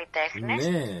παλιούς καλλιτέχνες.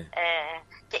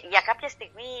 Και για κάποια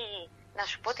στιγμή, να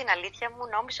σου πω την αλήθεια μου,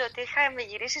 νόμιζα ότι είχαμε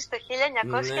γυρίσει στο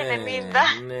 1990.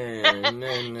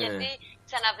 Ναι. Γιατί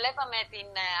ξαναβλέπαμε την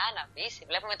Άννα Βύση,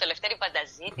 βλέπουμε το Λευτέρη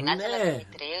Πανταζή, την Άντζελα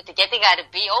Δημητρίου, την Κέτη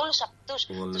Γαρμπή, όλους αυτούς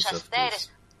τους αστέρες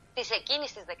της εκείνης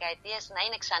της δεκαετίας να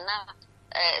είναι ξανά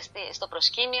στο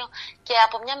προσκήνιο. Και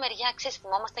από μια μεριά, ξέρεις,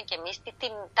 θυμόμασταν κι εμείς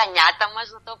τα νιάτα μας,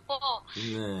 να το πω,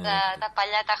 τα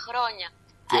παλιά τα χρόνια.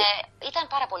 Ήταν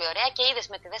πάρα πολύ ωραία και είδες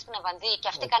με τη Δέσποινα Βανδύ και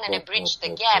αυτοί κάνανε bridge the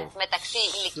gap μεταξύ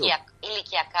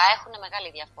ηλικιακά, έχουν μεγάλη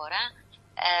διαφορά.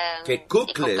 Και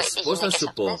κούκλες, πώς να σου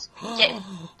πω. Και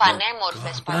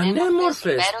πανέμορφες,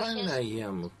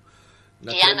 Παναγία μου.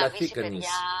 Η Άννα Βύση,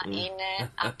 παιδιά, είναι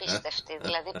απίστευτη.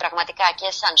 Δηλαδή, πραγματικά και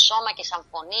σαν σώμα και σαν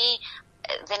φωνή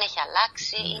δεν έχει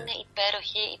αλλάξει. Είναι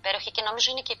υπέροχη και νομίζω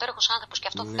είναι και υπέροχος άνθρωπος και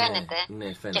αυτό φαίνεται.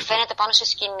 Και φαίνεται πάνω στη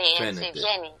σκηνή.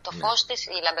 Βγαίνει το φως της,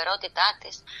 η λαμπερότητά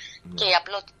της και η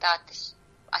απλότητά της.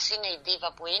 Ας είναι η δίβα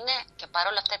που είναι και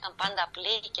παρόλα αυτά ήταν πάντα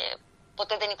απλή και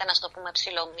ποτέ δεν ήταν, ας το πούμε,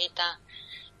 ψιλομύτα.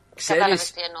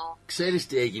 Ξέρεις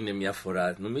τι έγινε μια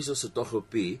φορά, νομίζω σου το έχω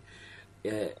πει.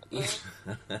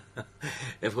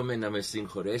 Εύχομαι να με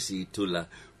συγχωρέσει η Τούλα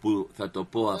που θα το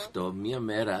πω αυτό. Μία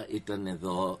μέρα ήταν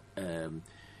εδώ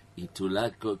η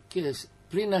Τούλα και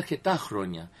πριν αρκετά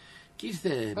χρόνια και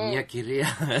ήρθε μια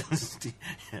κυρία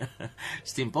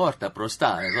στην πόρτα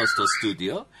μπροστά εδώ στο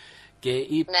στούντιο και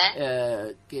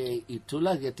η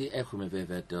Τούλα, γιατί έχουμε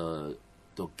βέβαια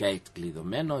το gate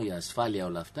κλειδωμένο, η ασφάλεια,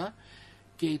 όλα αυτά,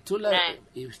 και η Τούλα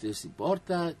ήρθε στην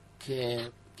πόρτα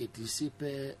και της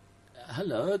είπε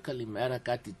hello, καλημέρα,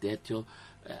 κάτι τέτοιο,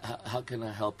 how can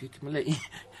I help you, και μου λέει,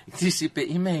 της είπε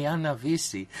είμαι η Άννα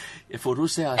Βύση,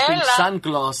 φορούσε I think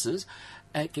sunglasses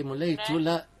και μου λέει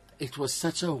Τούλα, it was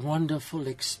such a wonderful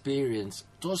experience,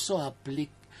 τόσο απλή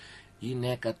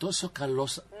γυναίκα, τόσο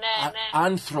καλός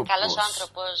άνθρωπος. Καλός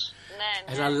άνθρωπος.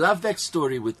 And I love that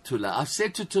story with Tula. I've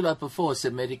said to Tula before,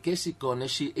 σε μερικές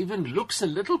εικόνες, she even looks a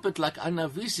little bit like Anna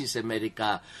Visi σε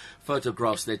μερικά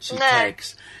photographs that she takes.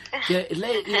 Και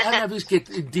λέει η Anna Visi, και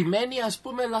ντυμένη ας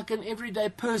πούμε like an everyday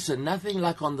person, nothing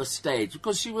like on the stage,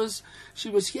 because she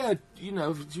was here, you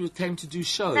know, she came to do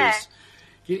shows.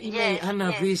 Και είμαι η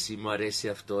Άννα Βύση, μου αρέσει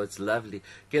αυτό, it's lovely.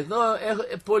 Και εδώ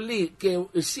πολλοί, και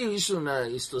εσύ ήσουν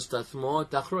στο σταθμό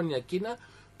τα χρόνια εκείνα,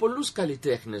 πολλούς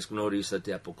καλλιτέχνες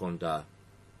γνωρίσατε από κοντά.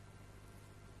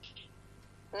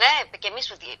 Ναι, και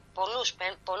εμείς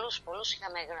πολλούς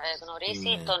είχαμε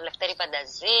γνωρίσει, τον Λευτέρη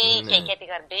Πανταζή και η Κέτη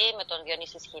Γαρμπή με τον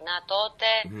Διονύση Σχοινά τότε.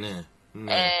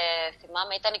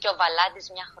 Θυμάμαι, ήταν και ο Βαλάντης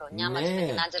μια χρονιά μαζί με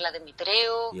την Άντζελα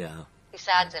Δημητρίου. Της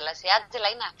Άντζελας. Η Άντζελα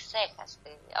είναι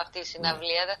αξέχαστη αυτή η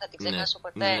συναυλία, δεν θα την ξεχάσω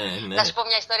ποτέ. Να σου πω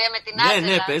μια ιστορία με την Άντζελα.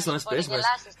 Ναι, πες μας.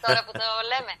 Γελάσεις τώρα που το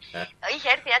λέμε. Είχε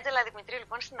έρθει η Άντζελα Δημητρίου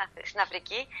λοιπόν στην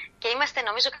Αφρική και είμαστε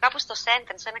νομίζω κάπου στο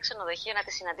Σέντεν, σε ένα ξενοδοχείο, να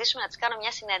τη συναντήσουμε, να της κάνω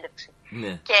μια συνέντευξη.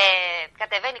 Και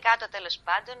κατεβαίνει κάτω τέλος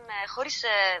πάντων, χωρίς,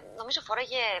 νομίζω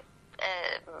φοράγε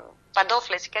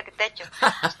παντόφλες ή κάτι τέτοιο.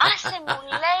 Άσε, μου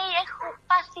λέει, έχω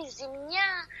πάθει ζημιά,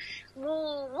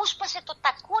 μου σπάσε το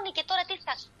τακούνι και τώρα τι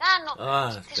θα κάνω.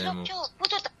 Της λέω, πού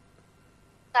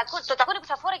το τακούνι που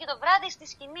θα φόραγε το βράδυ στη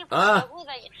σκηνή που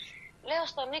τραγούδαγε. Λέω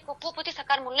στον Νίκο, πού τι θα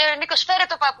κάνουμε. Μου λέει ο Νίκος, φέρε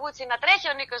το παπούτσι, να τρέχει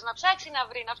ο Νίκος, να ψάξει να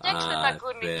βρει, να φτιάξει το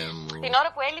τακούνι. Την ώρα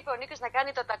που έλειπε ο Νίκος να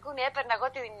κάνει το τακούνι, έπαιρνα εγώ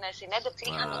την συνέντευξη.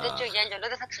 Είχαμε τέτοιο γέλιο. Λέω,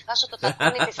 δεν θα ξεχάσω το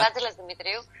τακούνι της Άντζελας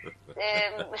Δημητρίου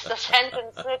στο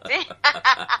sentence, έτσι.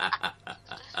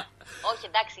 Όχι,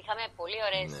 εντάξει, είχαμε πολύ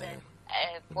ωραίες.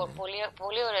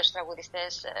 Πολύ ωραίους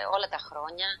τραγουδιστές όλα τα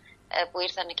χρόνια που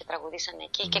ήρθαν και τραγουδήσαν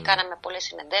εκεί και κάναμε πολλές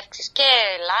συνεντεύξεις και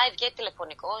live και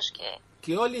τηλεφωνικώς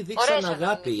και όλοι δείξαν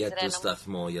αγάπη για το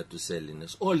σταθμό, για τους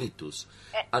Έλληνες, όλοι τους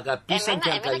αγαπήσαν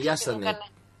και αγκαλιάσανε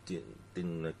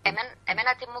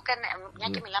εμένα τι μου έκανε, μια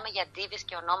και μιλάμε για ντίβες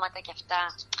και ονόματα και αυτά,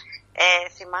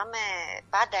 θυμάμαι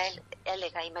πάντα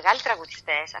έλεγα οι μεγάλοι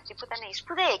τραγουδιστές, αυτοί που ήταν οι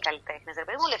σπουδαίοι καλλιτέχνες,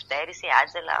 ο Λευτέρης, η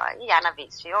Άντζελα, η Άννα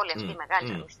Βύση, όλοι αυτοί οι μεγάλοι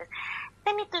τραγουδιστές,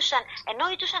 δεν ήτουσαν, ενώ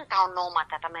ήτουσαν τα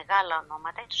ονόματα, τα μεγάλα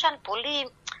ονόματα, ήτουσαν πολύ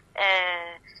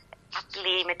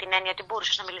απλοί, με την έννοια ότι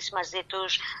μπορούσες να μιλήσεις μαζί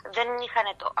τους, δεν είχαν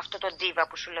αυτό το ντίβα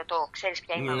που σου λέω, το ξέρεις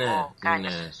ποια είμαι εγώ, kind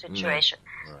of situation.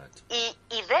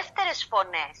 Οι δεύτερες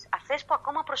φωνές, αυτές που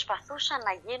ακόμα προσπαθούσαν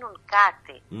να γίνουν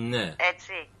κάτι,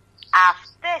 έτσι,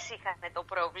 αυτές είχαν το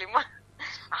πρόβλημα.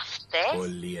 Αυτές.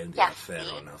 Πολύ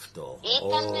ενδιαφέρον αυτό.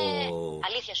 Ήταν,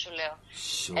 αλήθεια σου λέω.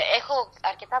 Έχω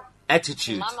αρκετά.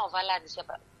 Attitude. Θυμάμαι ο Βαλάντης.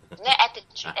 Ναι,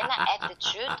 attitude. Ένα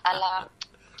attitude, αλλά.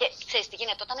 Και ξέρεις τι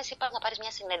γίνεται, όταν εσύ πας να πάρεις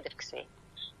μια συνέντευξη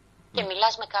και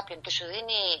μιλάς με κάποιον και σου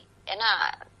δίνει ένα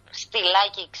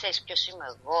στυλάκι, ξέρεις ποιος είμαι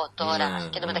εγώ τώρα,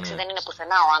 και το μεταξύ δεν είναι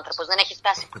πουθενά ο άνθρωπος, δεν έχει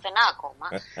φτάσει πουθενά ακόμα.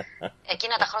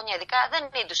 Εκείνα τα χρόνια ειδικά δεν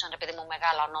ήτουσαν, παιδί μου,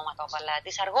 μεγάλα ονόματα ο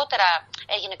Βαλάντης. Αργότερα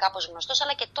έγινε κάπως γνωστός,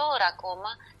 αλλά και τώρα ακόμα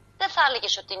δεν θα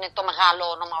έλεγες ότι είναι το μεγάλο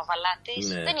όνομα ο Βαλάντης.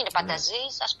 Δεν είναι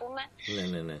Πανταζής, ας πούμε.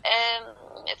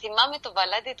 Θυμάμαι το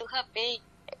Βαλάντη, του είχα πει.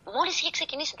 Μόλις είχε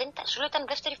ξεκινήσει, σου λέω ήταν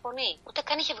δεύτερη φωνή. Ούτε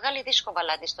καν είχε βγάλει δίσκο ο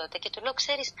Βαλάντης τότε. Και του λέω,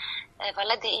 ξέρεις,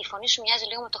 Βαλάντη, η φωνή σου μοιάζει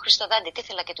λίγο με τον Χριστοδάντη. Τι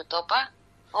ήθελα και του το είπα.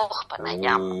 Όχ,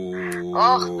 Παναγιά μου.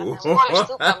 Όχ, μόλις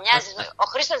του είπα, μοιάζει. Ο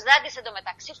Χρήστος Δάντης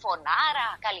εντωμεταξύ φωνάρα,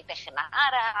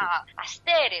 καλλιτεχνάρα,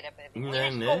 αστέρι, ρε παιδί.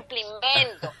 Είναι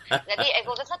κομπλιμέντο. Δηλαδή,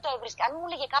 εγώ δεν θα το έβρισκα. Αν μου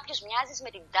έλεγε κάποιος μοιάζεις με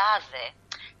την τάδε,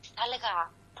 θα έλεγα.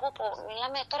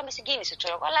 Μιλάμε τώρα με συγκίνηση,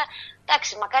 ξέρω εγώ, αλλά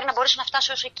εντάξει, μακάρι να μπορέσω να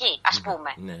φτάσω ως εκεί, ας πούμε.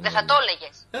 Δεν θα το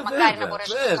έλεγες. Μακάρι να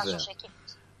μπορέσω να φτάσω ως εκεί.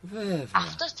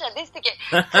 Αυτός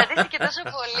τσαντίστηκε τόσο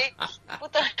πολύ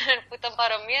που τον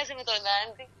παρομοίασε με τον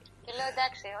Άντι. Και λέω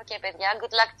εντάξει, παιδιά,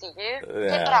 good luck to you.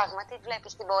 Και πράγματι,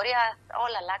 βλέπεις, στην πορεία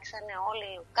όλα αλλάξανε,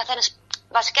 όλοι. Καθένας,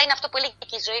 βασικά είναι αυτό που έλεγε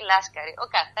και η ζωή Λάσκαρη. Ο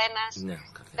καθένας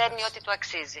παίρνει ό,τι του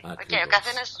αξίζει. Ο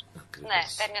καθένας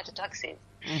παίρνει ό,τι του αξίζει.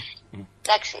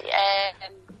 Εντάξει,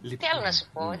 Τι άλλο να σου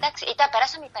πω. Εντάξει,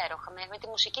 περάσαμε υπέροχα. Με τη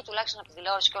μουσική τουλάχιστον από τη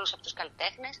τηλεόραση και όλους αυτούς τους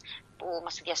καλλιτέχνες που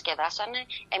μας διασκεδάσανε.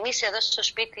 Εμείς εδώ στο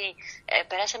σπίτι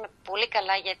περάσαμε πολύ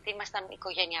καλά γιατί ήμασταν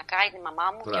οικογενειακά. Είναι η μαμά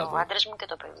μου και ο άντρας μου και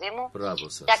το παιδί μου.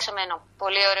 Φτιάξαμε ένα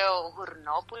πολύ ωραίο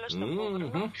γουρνόπουλο στο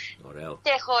φούρνο.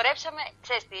 Και χορέψαμε.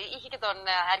 Ξέρεις τι, είχε και τον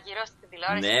Αργυρό στην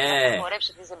τηλεόραση. Να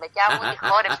χορέψω τη ζεμπεκιά μου. Τη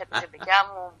χόρεψα τη ζεμπεκιά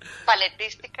μου.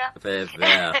 Παλετίστηκα.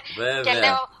 Βέβαια. Και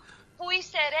λέω. Πού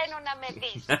είσαι Ρένο να με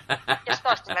δεις. Και στο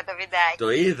έστειλα το βιντεάκι. Το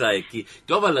είδα εκεί.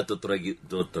 Το έβαλα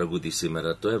το τραγούδι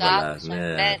σήμερα. Το έβαλα.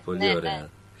 Ναι, πολύ ωραία.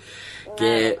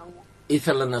 Και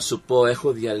ήθελα να σου πω,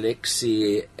 έχω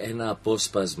διαλέξει ένα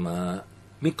απόσπασμα.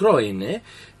 Μικρό είναι.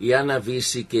 Η Άννα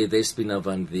Βύση και η Δέσποινα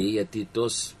Βανδύ, γιατί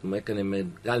τόσο μου έκανε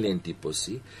μεγάλη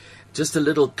εντύπωση. Just a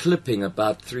little clipping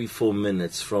about 3-4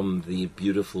 minutes from the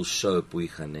beautiful show που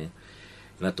είχανε.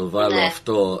 Να το βάλω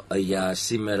αυτό για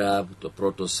σήμερα, το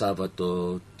πρώτο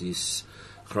Σάββατο της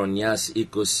χρονιάς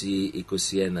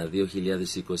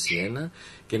 2021,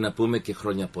 και να πούμε και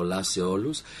χρόνια πολλά σε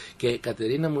όλους. Και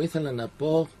Κατερίνα μου, ήθελα να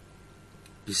πω,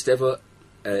 πιστεύω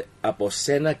από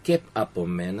σένα και από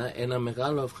μένα, ένα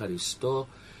μεγάλο ευχαριστώ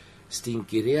στην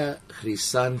κυρία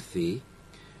Χρυσάνθη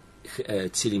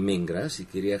Τσιλιμίγκρας, η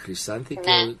κυρία Χρυσάνθη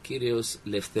και ο κύριος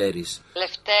Λευτέρης.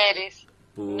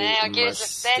 Ναι, ο κύριος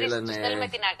Λευτέρης, του στέλνουμε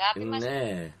την αγάπη μας.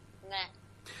 Ναι.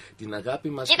 Την αγάπη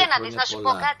μας. Κοίτα να δεις, να σου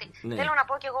πω κάτι. Θέλω να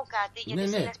πω κι εγώ κάτι, γιατί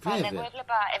σε λες πάντα. Εγώ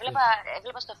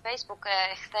έβλεπα στο Facebook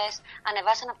χθες,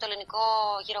 ανεβάσαν από το ελληνικό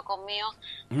γυροκομείο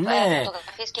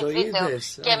φωτογραφίες και βίντεο.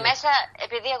 Και μέσα,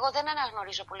 επειδή εγώ δεν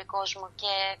αναγνωρίζω πολύ κόσμο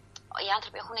και οι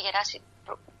άνθρωποι έχουν γεράσει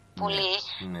πολύ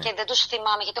και δεν τους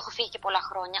θυμάμαι γιατί έχω φύγει και πολλά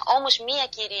χρόνια. Όμως μία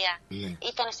κυρία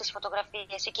ήταν στις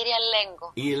φωτογραφίες, η κυρία Λέγκο.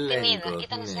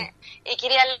 Η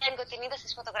κυρία Λέγκο την είδα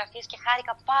στις φωτογραφίες και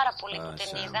χάρηκα πάρα πολύ που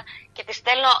την είδα και της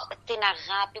στέλνω την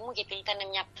αγάπη μου γιατί ήταν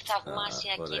μια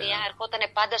θαυμάσια κυρία. Ερχόταν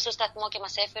πάντα στο σταθμό και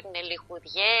μας έφερνε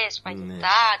λιχουδιές,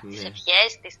 φαγητά, τις ευχές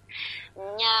της.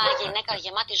 Μια γυναίκα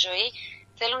γεμάτη ζωή.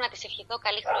 Θέλω να της ευχηθώ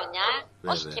καλή χρονιά,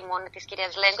 όχι και μόνο της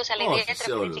κυρίας Λέγκος, αλλά ιδιαίτερα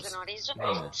επειδή τη γνωρίζω,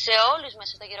 σε όλους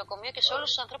μέσα στο γυροκομείο και σε όλους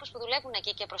τους ανθρώπους που δουλεύουν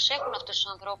εκεί και προσέχουν αυτούς τους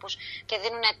ανθρώπους και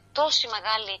δίνουν τόση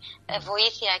μεγάλη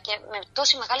βοήθεια και με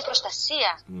τόση μεγάλη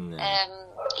προστασία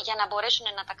για να μπορέσουν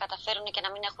να τα καταφέρουν και να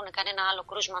μην έχουν κανένα άλλο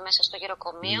κρούσμα μέσα στο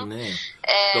γυροκομείο.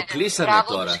 Το κλείσανε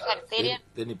τώρα.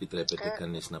 Δεν επιτρέπεται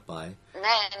κανείς να πάει.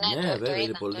 Ναι, βέβαια,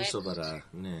 είναι πολύ σοβαρά.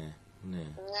 Ναι.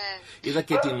 Είδα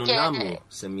και την νουνά μου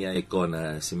σε μια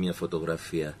εικόνα, σε μια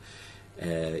φωτογραφία.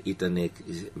 Ήταν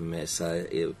μέσα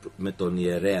με τον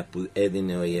ιερέα που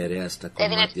έδινε ο ιερέας τα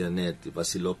κομμάτια, τη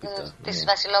βασιλόπιτα. Της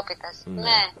βασιλόπιτας,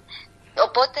 ναι.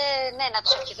 Οπότε, να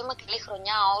τους ευχηθούμε καλή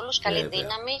χρονιά όλους, καλή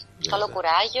δύναμη, καλό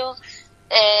κουράγιο.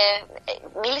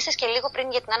 Μίλησες και λίγο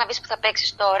πριν για την Άννα Βύση που θα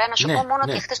παίξεις τώρα. Να σου πω μόνο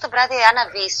ότι χθες το βράδυ η Άννα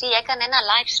Βύση έκανε ένα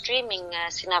live streaming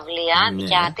συναυλία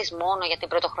δικιά της μόνο για την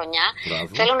πρωτοχρονιά.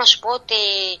 Θέλω να σου πω ότι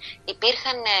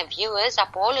υπήρχαν viewers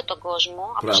από όλο τον κόσμο,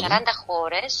 από 40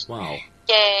 χώρες.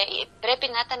 Και πρέπει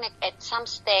να ήταν at some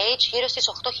stage γύρω στις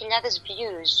 8.000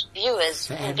 viewers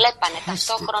που βλέπανε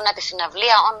ταυτόχρονα τη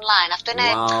συναυλία online. Αυτό είναι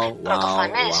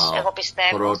πρωτοφανές, εγώ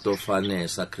πιστεύω.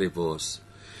 Πρωτοφανές, ακριβώς.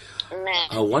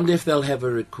 I wonder if they'll have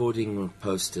a recording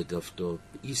posted αυτό.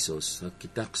 Ίσως, θα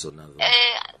κοιτάξω να δω.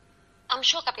 I'm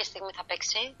sure κάποια στιγμή θα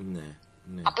παίξει. Ναι.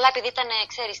 Απλά επειδή ήταν,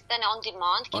 ξέρεις, ήταν on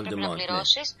demand και πρέπει να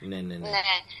πληρώσεις. Ναι.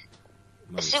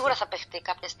 Σίγουρα θα παιχτεί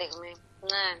κάποια στιγμή.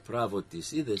 Μπράβο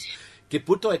της, είδες. Και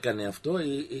πού το έκανε αυτό,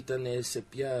 ήταν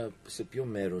σε ποιο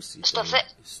μέρος ήταν?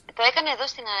 Το έκανε εδώ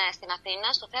στην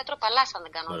Αθήνα, στο Θέατρο Παλάς, αν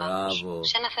δεν κάνω λάθος.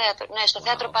 Σε ένα θέατρο, στο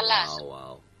Θέατρο Παλάς.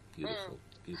 Wow, beautiful.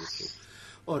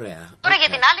 Ωραία. Τώρα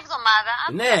για την άλλη εβδομάδα,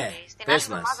 την άλλη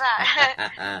εβδομάδα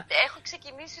έχω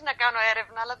ξεκινήσει να κάνω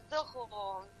έρευνα, αλλά δεν το έχω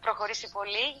προχωρήσει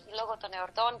πολύ λόγω των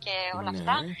εορτών και όλα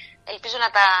αυτά. Ελπίζω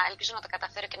να τα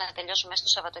καταφέρω και να τελειώσω μέσα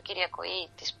στο Σαββατοκύριακο ή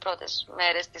τις πρώτες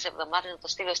μέρες της εβδομάδας, να το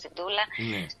στείλω στην Τούλα.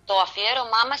 Το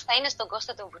αφιέρωμά μας θα είναι στον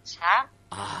Κώστα του Βουτσά.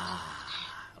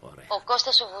 Ο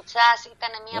Κώστας ο Βουτσάς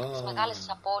ήταν μία από τις μεγάλες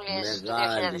απώλειες του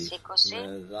 2020.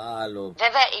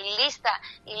 Βέβαια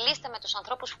η λίστα με τους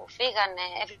ανθρώπους που φύγανε,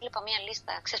 έβλεπα μία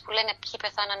λίστα, ξέρεις που λένε ποιοι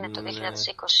πεθάνανε το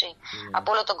 2020 από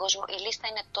όλο τον κόσμο. Η λίστα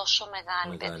είναι τόσο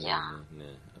μεγάλη, παιδιά.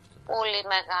 Πολύ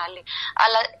μεγάλη.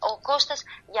 Αλλά ο Κώστας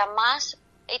για μας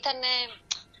ήταν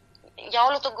για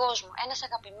όλο τον κόσμο ένας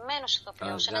αγαπημένος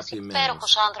ηθοποιός, ένας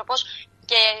υπέροχος άνθρωπος.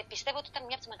 Και πιστεύω ότι ήταν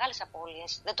μια από τις μεγάλες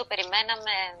απώλειες. Δεν το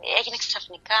περιμέναμε, έγινε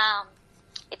ξαφνικά.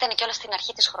 Ήταν κιόλας στην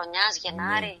αρχή της χρονιάς,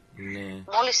 Γενάρη.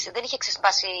 Μόλις δεν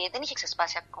είχε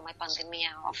ξεσπάσει ακόμα η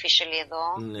πανδημία officially εδώ,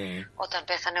 όταν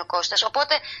πέθανε ο Κώστας.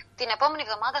 Οπότε την επόμενη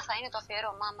εβδομάδα θα είναι το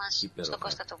αφιέρωμά μας στον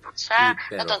Κώστα του Βουτσά,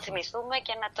 να τον θυμηθούμε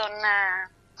και να τον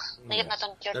Για να τον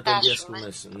γιορτάσουμε. Ναι,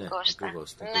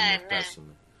 ακριβώς, να τον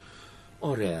γιορτάσουμε.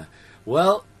 Ωραία.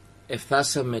 Well,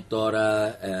 φτάσαμε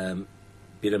τώρα,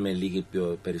 πήραμε λίγη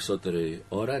περισσότερη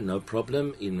ώρα, no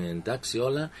problem, είναι εντάξει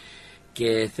όλα.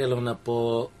 Και θέλω να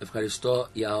πω ευχαριστώ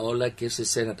για όλα και σε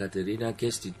σένα Κατερίνα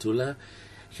και στην Τούλα.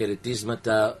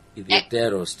 Χαιρετίσματα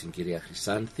ιδιαίτερο στην κυρία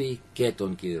Χρυσάνθη και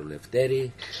τον κύριο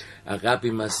Λευτέρη.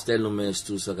 Αγάπη μας στέλνουμε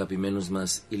στους αγαπημένους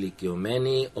μας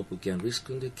ηλικιωμένοι όπου και αν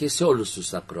βρίσκονται και σε όλους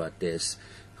τους ακροατές.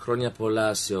 Χρόνια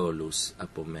πολλά σε όλους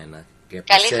από μένα. Και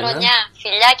καλή χρονιά,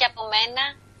 φιλιά και από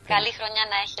μένα. Καλή χρονιά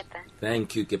να έχετε.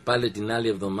 Thank you. Και πάλι την άλλη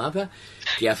εβδομάδα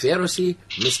και αφιέρωση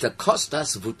Mr.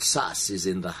 Kostas Voutsas is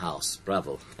in the house.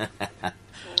 Bravo.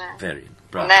 Very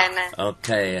bravo. Ναι.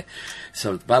 Okay.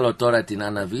 So, βάλω τώρα την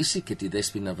Άννα Βύση και τη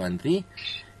Δέσποινα Βανδύ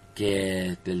και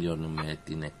τελειώνουμε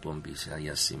την εκπομπή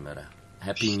για σήμερα.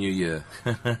 Happy New Year.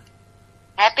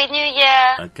 Happy New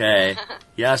Year. Okay.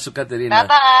 Γεια σου Κατερίνα.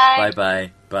 Bye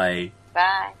bye. Bye.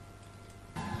 Bye.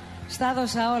 Στα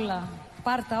δώσα όλα.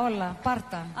 Πάρτα όλα,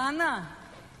 πάρτα. Ανά,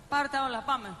 πάρτα όλα,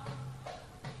 πάμε.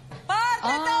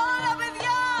 Πάρτε τα όλα,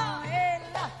 παιδιά!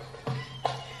 Έλα!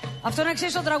 Αυτό να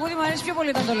ξέρεις, το τραγούδι μου αρέσει πιο πολύ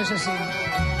όταν το λες εσύ.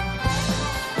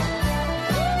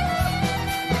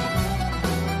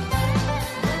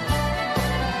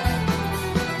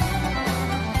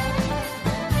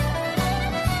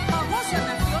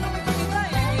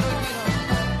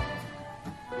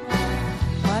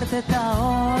 Πάρτε τα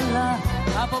όλα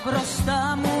από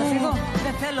μπροστά μου.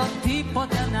 Δεν θέλω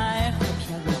τίποτα να έχω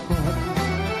πια δικό μου.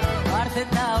 Πάρτε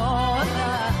τα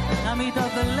όλα να μην το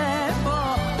βλέπω,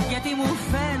 γιατί μου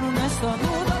φαίνουνε στο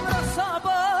νου το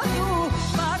πρόσωπο του.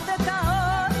 Πάρτε τα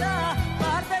όλα,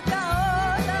 πάρτε τα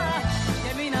όλα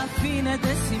και μην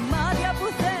αφήνετε σημάδια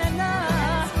πουθενά.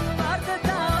 Πάρτε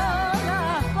τα όλα,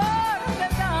 πάρτε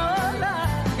τα όλα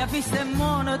και αφήστε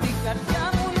μόνο την καρδιά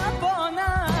μου να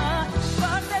πονά.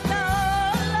 Πάρτε τα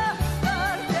όλα,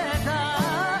 πάρτε τα,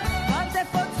 πάρτε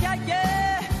φωτιά και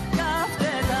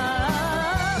κάφτε τα.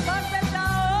 Πάρτε τα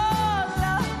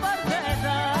όλα, πάρτε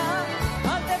τα,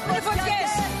 πάρτε φωτιά και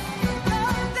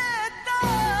κάφτε τα.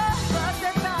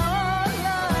 Πάρτε τα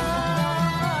όλα.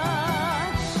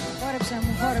 Χόρεψε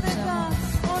μου, χόρεψε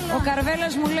μου. Ο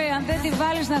Καρβέλας μου λέει, αν δεν τη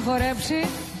βάλεις να χορέψει,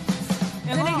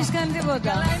 δεν έχεις κάνει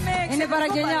τίποτα. Είναι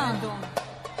παραγγελιά.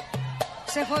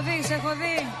 Σε έχω δει, σε έχω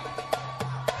δει.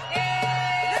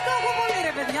 Δεν το έχω πολύ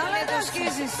ρε παιδιά, αλλά το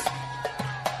σκίζεις.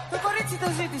 Το κορίτσι το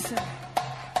ζήτησε.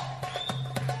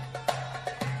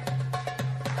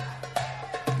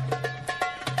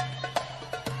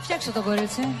 Φτιάξω το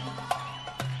κορίτσι.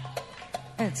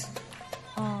 Έτσι.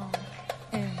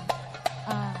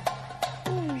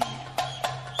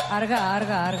 Αργά,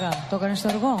 αργά, αργά. Το έκανες το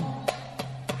αργό.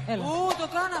 Έλα. Το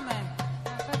κάναμε.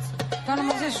 Κάνω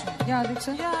μαζί σου. Για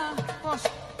δείξε. Για πώς.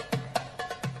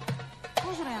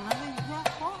 Πώς ρε Ανά, για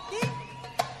τι.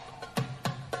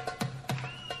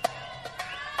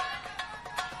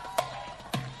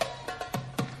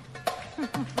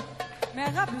 Με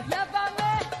αγάπη. Για πάμε.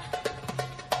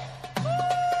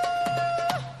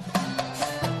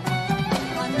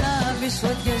 Μ' ανάβεις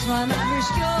φωτιές, μ' ανάβεις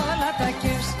κι όλα τα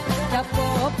κες. Κι από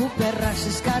όπου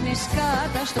περάσεις κάνεις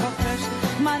καταστροφές.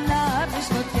 Μ' ανάβεις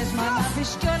φωτιές, μ'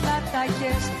 ανάβεις κι όλα τα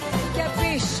κες. Και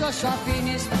πίσω σου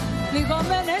αφήνεις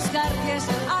πληγωμένες καρδιές.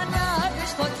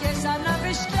 Ανάβεις φωτιές,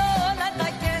 ανάβεις κι όλα τα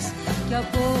κες. Κι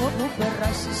από όπου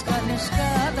περάσεις κάνεις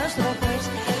καταστροφές.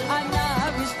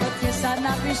 Ανάβεις φωτιές,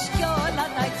 ανάβεις κι όλα